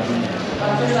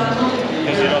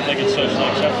 Because you don't think it's socially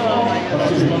acceptable.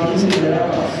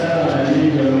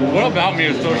 What about me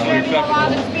is socially A lot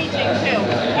acceptable? of speeching too.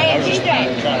 Hey,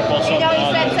 TJ, trying to pull you something know he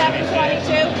out said of it.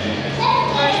 7:22?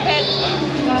 First pitch.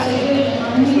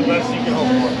 It's the best you can hope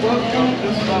for.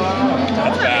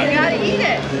 That's You bad. gotta eat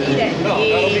it. Eat it. No,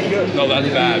 that'll be good. No, that's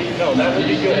bad. No, that would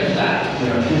be good.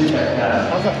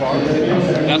 How's that bar?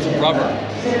 That's rubber.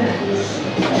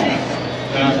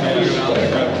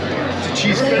 It's a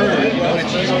cheese curd. You know what a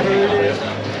cheese curd is?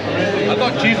 I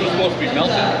thought cheese was supposed to be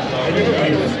melted.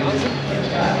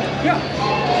 Yeah.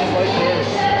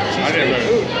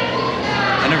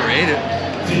 I never ate it.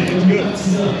 It's good.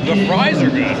 The fries are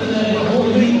good.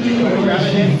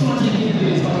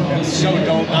 He's so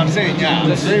dope. I'm saying, yeah.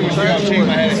 I'm shaking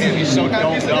my head at him. He's so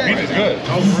dope. Pizza's good.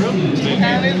 These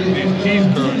cheese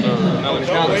curds are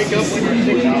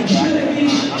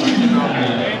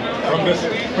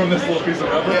from this little piece of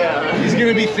rubber. Yeah. He's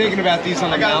gonna be thinking about these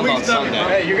on the mound on Sunday.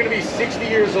 Hey, you're gonna be 60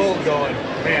 years old going,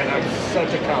 man, I'm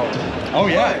such a coward. Oh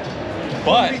yeah.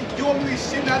 But You want me to be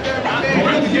sitting out there every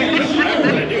day? I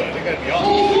really do. I think that'd be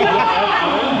awesome.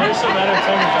 There's some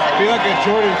entertainment value. Be like a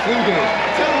Jordan flu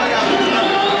game.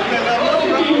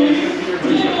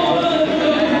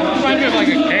 reminds me of like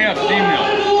a KFC meal.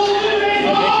 I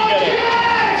think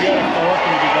you got a fork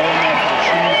and you go in there for the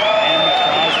cheese and the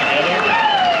fries together.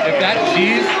 If that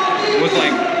cheese was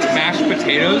like mashed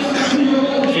potatoes,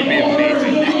 this would be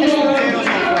amazing.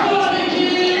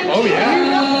 Oh yeah.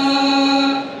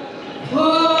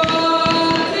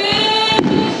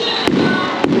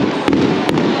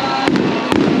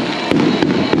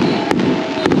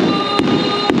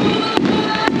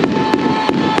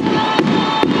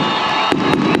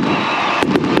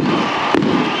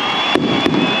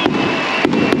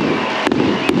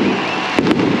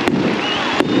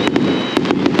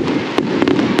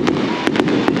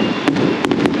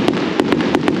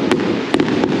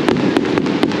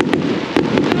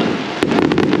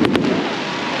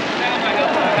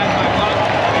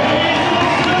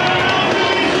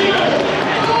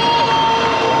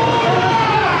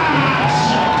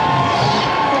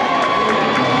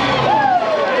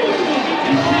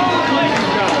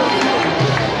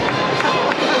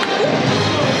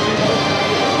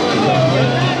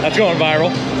 That's going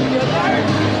viral.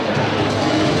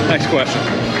 Next question.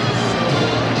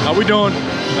 How we doing?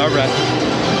 All right.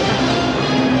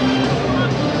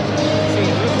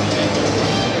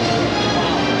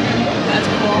 That's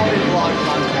quality vlog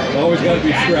content. Always got to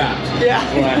be strapped. Yeah.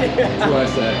 That's what I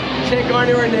say. Can't go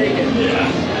anywhere naked. Yeah.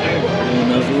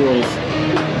 And those rules.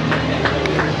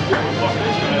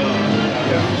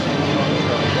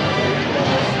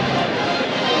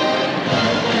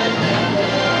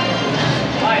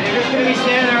 Alright, they're just going to be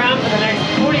standing around for the next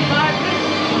 45 minutes.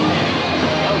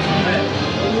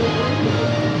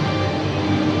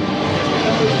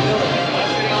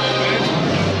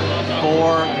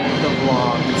 For the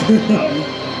vlog.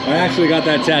 I actually got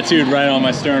that tattooed right on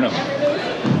my sternum.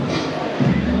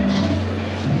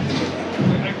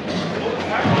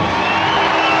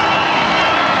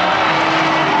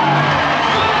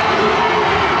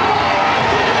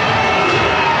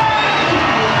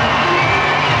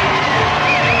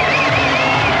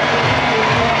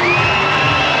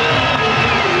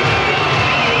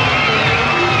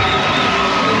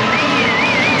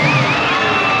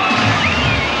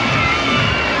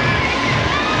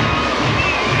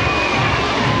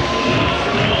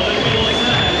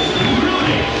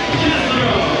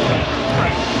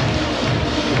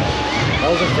 That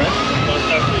was in French?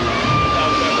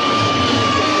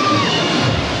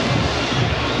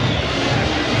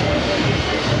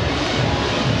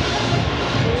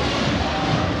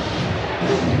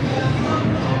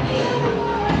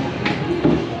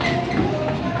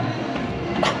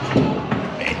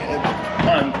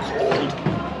 I'm cold.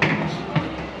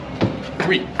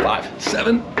 3, 5,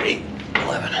 7, 8,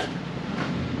 11.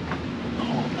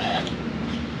 Oh man.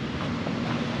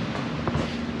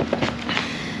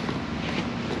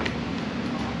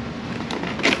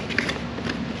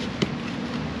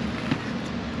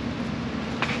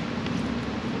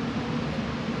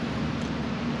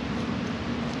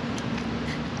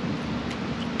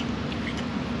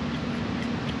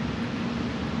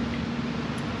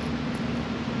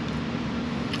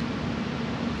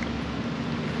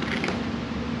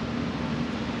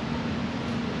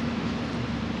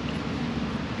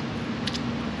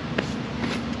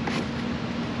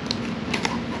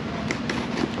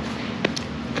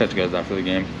 Catch you guys after the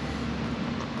game.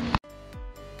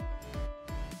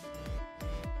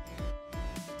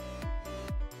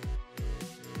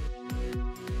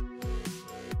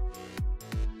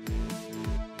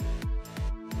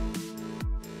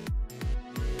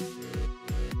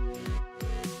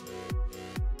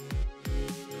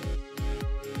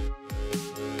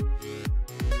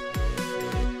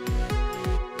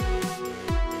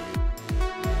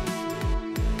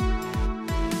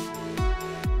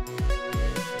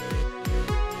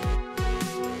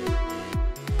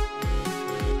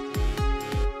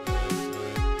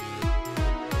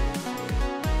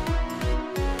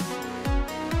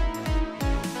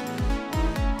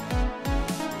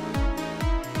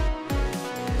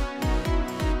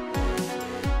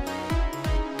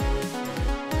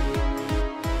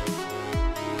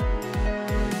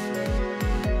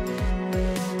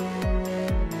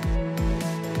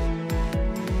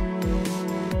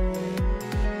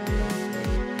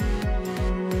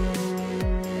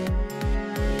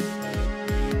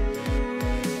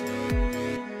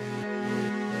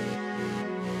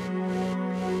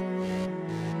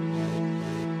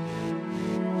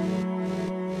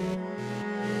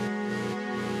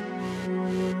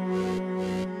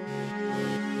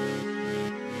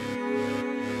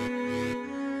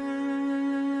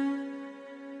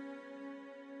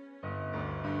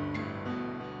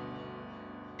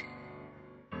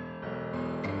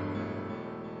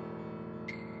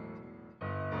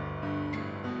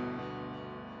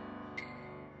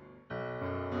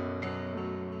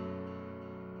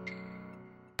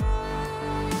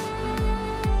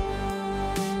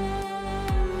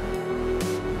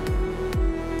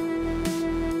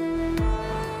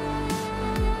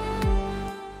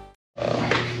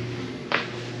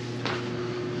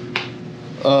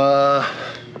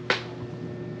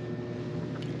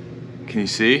 Can you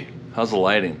see? How's the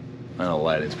lighting? I know the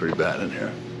lighting's pretty bad in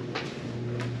here.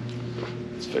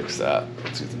 Let's fix that.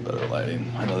 Let's get some better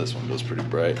lighting. I know this one goes pretty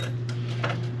bright.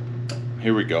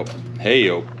 Here we go. Hey,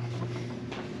 yo.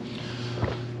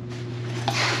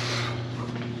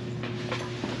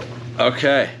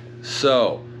 Okay,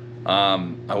 so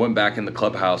I went back in the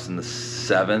clubhouse in the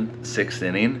sixth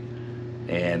inning,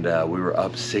 and we were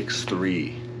up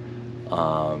 6-3.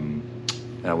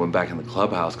 And I went back in the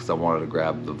clubhouse because I wanted to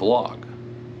grab the vlog,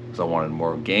 because I wanted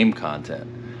more game content.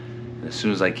 And as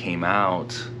soon as I came out,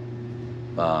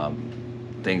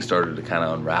 things started to kind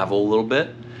of unravel a little bit.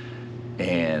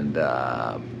 And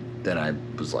then I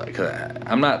was like,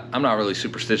 I'm not really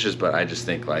superstitious, but I just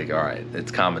think like, all right,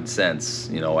 it's common sense,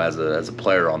 you know, as a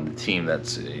player on the team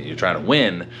that's you're trying to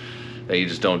win, that you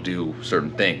just don't do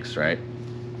certain things, right?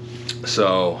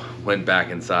 So went back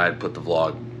inside, put the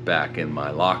vlog back in my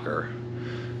locker,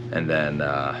 and then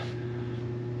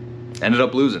ended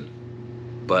up losing.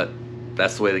 But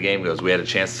that's the way the game goes. We had a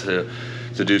chance to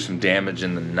do some damage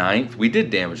in the ninth. We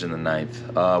did damage in the ninth.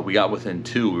 We got within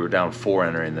 2. We were down 4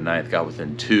 entering the ninth, got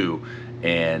within 2,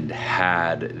 and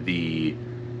had the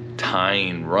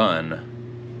tying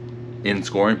run in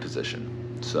scoring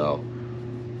position. So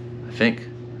I think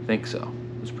so.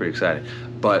 It was pretty exciting.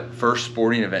 But first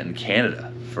sporting event in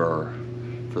Canada for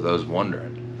those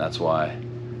wondering. That's why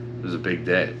it was a big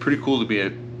day. Pretty cool to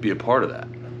be a part of that.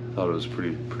 I thought it was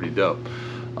pretty dope.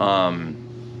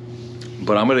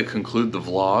 But I'm going to conclude the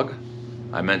vlog.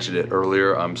 I mentioned it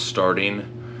earlier. I'm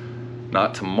starting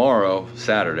not tomorrow,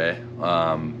 Saturday,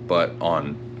 but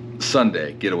on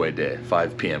Sunday, getaway day,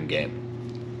 5 p.m. game.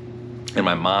 And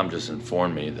my mom just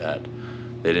informed me that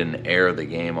they didn't air the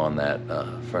game on that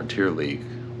Frontier League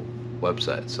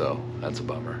website, so that's a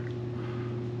bummer.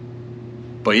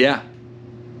 But yeah,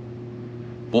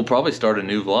 we'll probably start a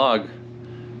new vlog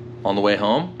on the way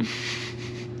home.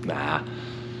 Nah.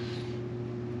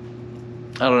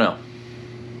 I don't know.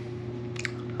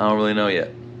 I don't really know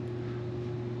yet.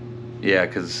 Yeah,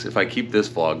 because if I keep this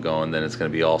vlog going, then it's going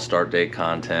to be all start date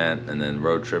content and then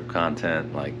road trip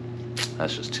content. Like,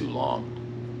 that's just too long.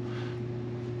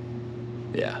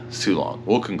 Yeah, it's too long.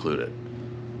 We'll conclude it.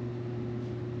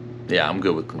 Yeah, I'm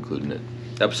good with concluding it.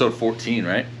 Episode 14,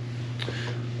 right?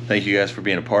 Thank you guys for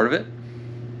being a part of it.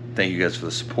 Thank you guys for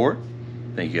the support.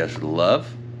 Thank you guys for the love.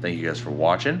 Thank you guys for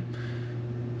watching.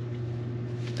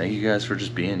 Thank you guys for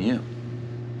just being you.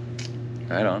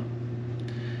 Right on.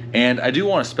 And I do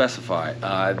want to specify,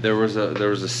 there was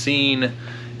a scene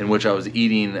in which I was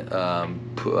eating,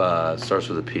 starts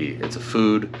with a P. It's a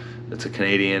food. It's a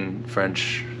Canadian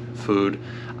French food.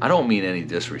 I don't mean any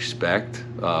disrespect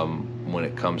when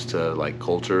it comes to like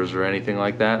cultures or anything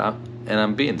like that. And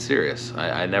I'm being serious.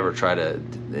 I never try to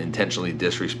intentionally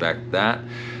disrespect that.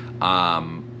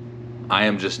 I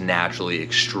am just naturally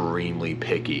extremely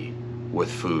picky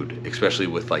with food, especially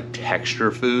with like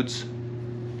texture foods.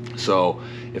 So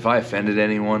if I offended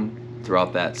anyone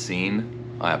throughout that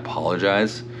scene, I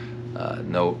apologize.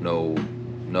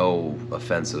 No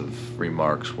offensive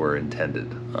remarks were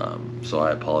intended. So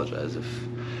I apologize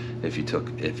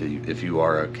if you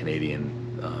are a Canadian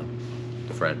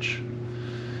French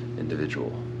individual.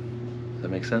 Does that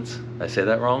make sense? Did I say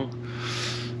that wrong?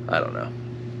 I don't know.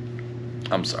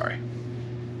 I'm sorry.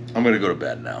 I'm gonna go to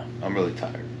bed now. I'm really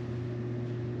tired.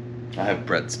 I have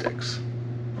breadsticks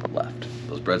left.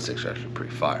 Those breadsticks are actually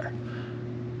pretty fire.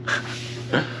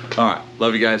 All right,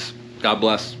 love you guys. God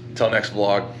bless. Until next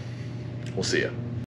vlog, we'll see you.